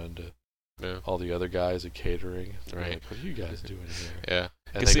they run into all the other guys at catering. They're Right. Like, what are you guys doing here? yeah.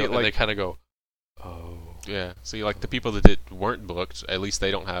 And See, they like- they kind of go, oh, Yeah, see, like the people that weren't booked, at least they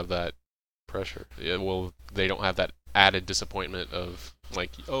don't have that. pressure. Yeah, well, they don't have that added disappointment of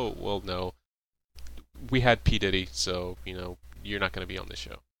like, oh, well, no, we had P Diddy, so you're not going to be on this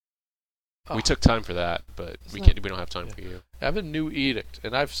show. Oh, We took time for that, but It's we not- can't. We don't have time yeah. for you. I have a new edict,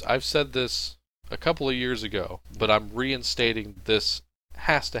 and I've said this a couple of years ago, but I'm reinstating this.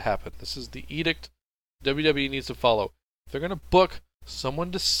 Has to happen. This is the edict WWE needs to follow. If they're gonna book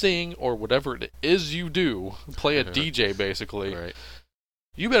someone to sing or whatever it is you do, play a DJ basically, Right.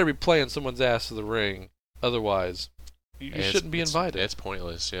 you better be playing someone's ass to the ring. Otherwise, you And shouldn't be invited. It's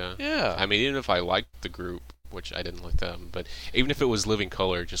pointless. Yeah. Yeah. I mean, even if I liked the group, which I didn't like them, but even if it was Living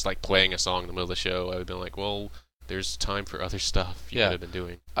Color, just like playing a song in the middle of the show, I would have been like, well, there's time for other stuff you Yeah. could have been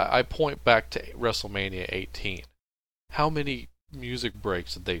doing. I point back to WrestleMania 18. How many music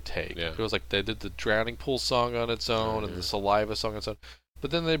breaks did they take? Yeah. It was like they did the Drowning Pool song on its own and Mhm. the Saliva song on its own.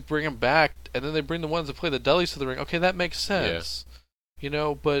 But then they bring them back, and then they bring the ones that play the delis to the ring. Okay, that makes sense.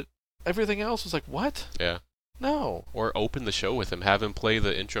 But everything else was like, what? Yeah. No. Or open the show with him, have him play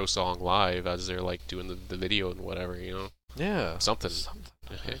the intro song live as they're like doing the video and whatever, Yeah. Something.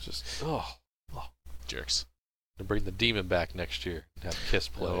 It's just, oh. Jerks. To bring the demon back next year and have Kiss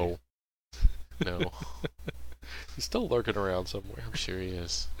play. No. He's still lurking around somewhere. I'm sure he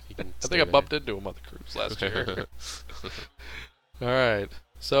is. He can I stay think I there. bumped into him on the cruise last year. All right.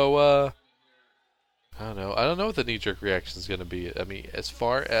 So, I don't know. I don't know what the knee-jerk reaction is going to be. I mean, as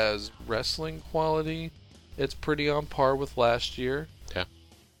far as wrestling quality, it's pretty on par with last year.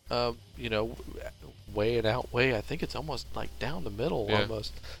 Yeah. Way and outweigh. I think it's almost like down the middle Yeah.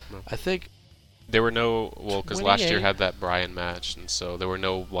 almost. No. I think. There were no, because last year 28. had that Bryan match, and so there were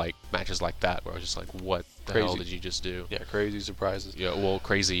no like matches like that where I was just like, what the hell Crazy. did you just do? Yeah, crazy surprises. Yeah, well,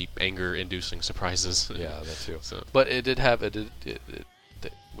 crazy anger-inducing surprises. Yeah, that too. So But it did have the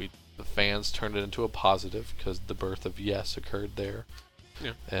fans turned it into a positive because the birth of Yes occurred there.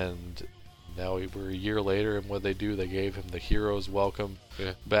 Yeah. And now we're a year later, and what they do, they gave him the hero's welcome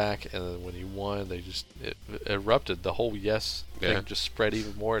Yeah. back, and then when he won, it erupted. The whole Yes Yeah. thing just spread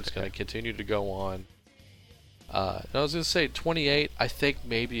even more. It's going to continue to go on. And I was going to say 28. I think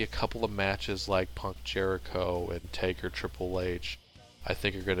maybe a couple of matches like Punk Jericho and Taker Triple H, I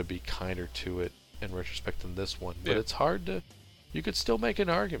think are going to be kinder to it in retrospect than this one. But Yeah. it's hard to. You could still make an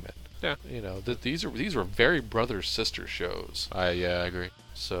argument. Yeah. That these were very brother sister shows. I agree.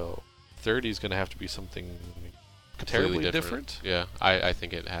 So 30 is going to have to be something Completely terribly different. Yeah, I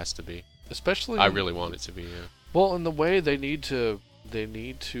think it has to be. Especially I really want it to be. Yeah. well, in the way they need to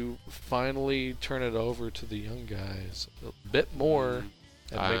finally turn it over to the young guys a bit more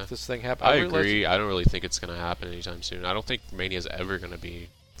and I- make this thing happen. I realize- agree. I don't really think it's going to happen anytime soon. I don't think Mania's ever going to be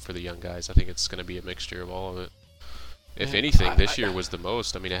for the young guys. I think it's going to be a mixture of all of it. If Yeah, anything, this year was the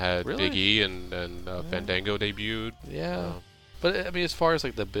most. I mean, it had Really? Big E and Fandango debuted. Yeah. But I mean, as far as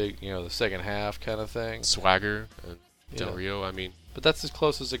like the big, the second half kind of thing. Swagger and Yeah. Del Rio. I mean, But that's as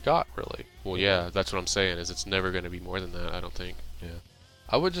close as it got, really. well, yeah, that's what I'm saying. Is it's never going to be more than that. I don't think.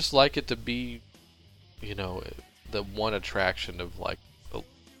 I would just like it to be, the one attraction of like a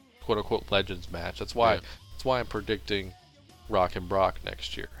quote unquote legends match. That's why. Yeah. That's why I'm predicting Rock and Brock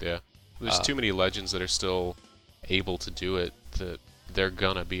next year. Yeah, there's too many legends that are still able to do it that they're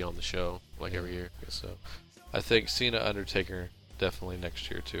gonna be on the show like every year. So, I think Cena Undertaker definitely next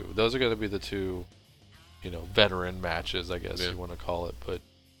year too. Those are going to be the two, veteran matches, I guess Yeah. you want to call it. But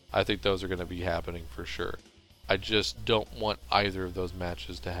I think those are going to be happening for sure. I just don't want either of those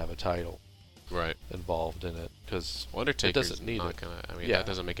matches to have a title Right. involved in it because Well, Undertaker's doesn't need not it. gonna. I mean, Yeah. that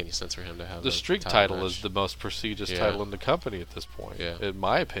doesn't make any sense for him to have the streak title match. is the most prestigious Yeah. title in the company at this point. Yeah. In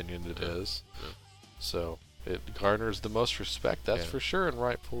my opinion, it Yeah. is. Yeah. So it garners the most respect, that's Yeah. for sure, and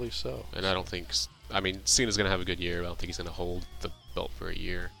rightfully so. And I don't think. I mean, Cena's gonna have a good year. But I don't think he's gonna hold the belt for a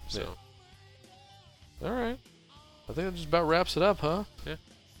year. So All right. I think that just about wraps it up, huh? Yeah.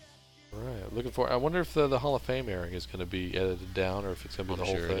 All right. Looking for. I wonder if the Hall of Fame airing is going to be edited down, or if it's going to be I'm the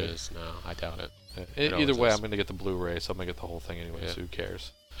whole sure thing. it is. No, I doubt it. Yeah. It Either always way, is. I'm going to get the Blu-ray, so I'm going to get the whole thing anyway. Yeah. So who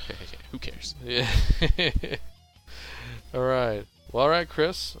cares? Who cares? Yeah. All right. Well, all right,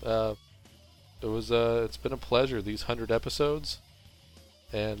 Chris. It was. It's been a pleasure these 100 episodes,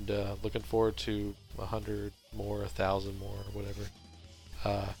 and looking forward to 100 more, 1,000 more, or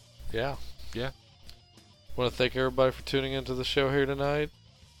whatever. Yeah. Yeah. Want to thank everybody for tuning into the show here tonight.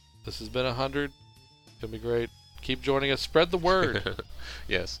 This has been 100. Gonna be great. Keep joining us. Spread the word.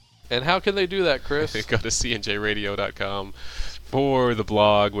 Yes. And how can they do that, Chris? Go to cnjradio.com for the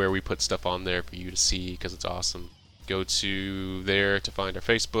blog where we put stuff on there for you to see because it's awesome. Go to there to find our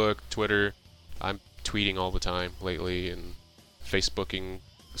Facebook, Twitter. I'm tweeting all the time lately and Facebooking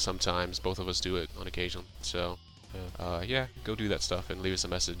sometimes. Both of us do it on occasion. So, yeah, go do that stuff and leave us a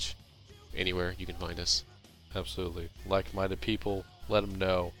message anywhere you can find us. Absolutely. Like-minded people, let them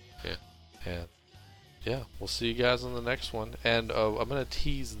know. Yeah. And yeah, we'll see you guys on the next one. And I'm going to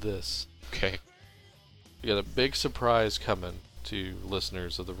tease this. Okay. We got a big surprise coming to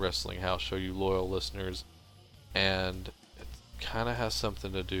listeners of the Wrestling House Show, you loyal listeners. And it kind of has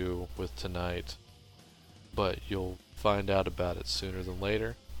something to do with tonight. But you'll find out about it sooner than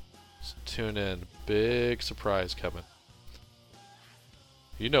later. So tune in. Big surprise coming.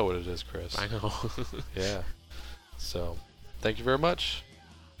 You know what it is, Chris. I know. Yeah. So, thank you very much.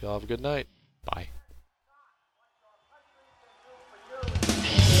 Y'all have a good night. Bye.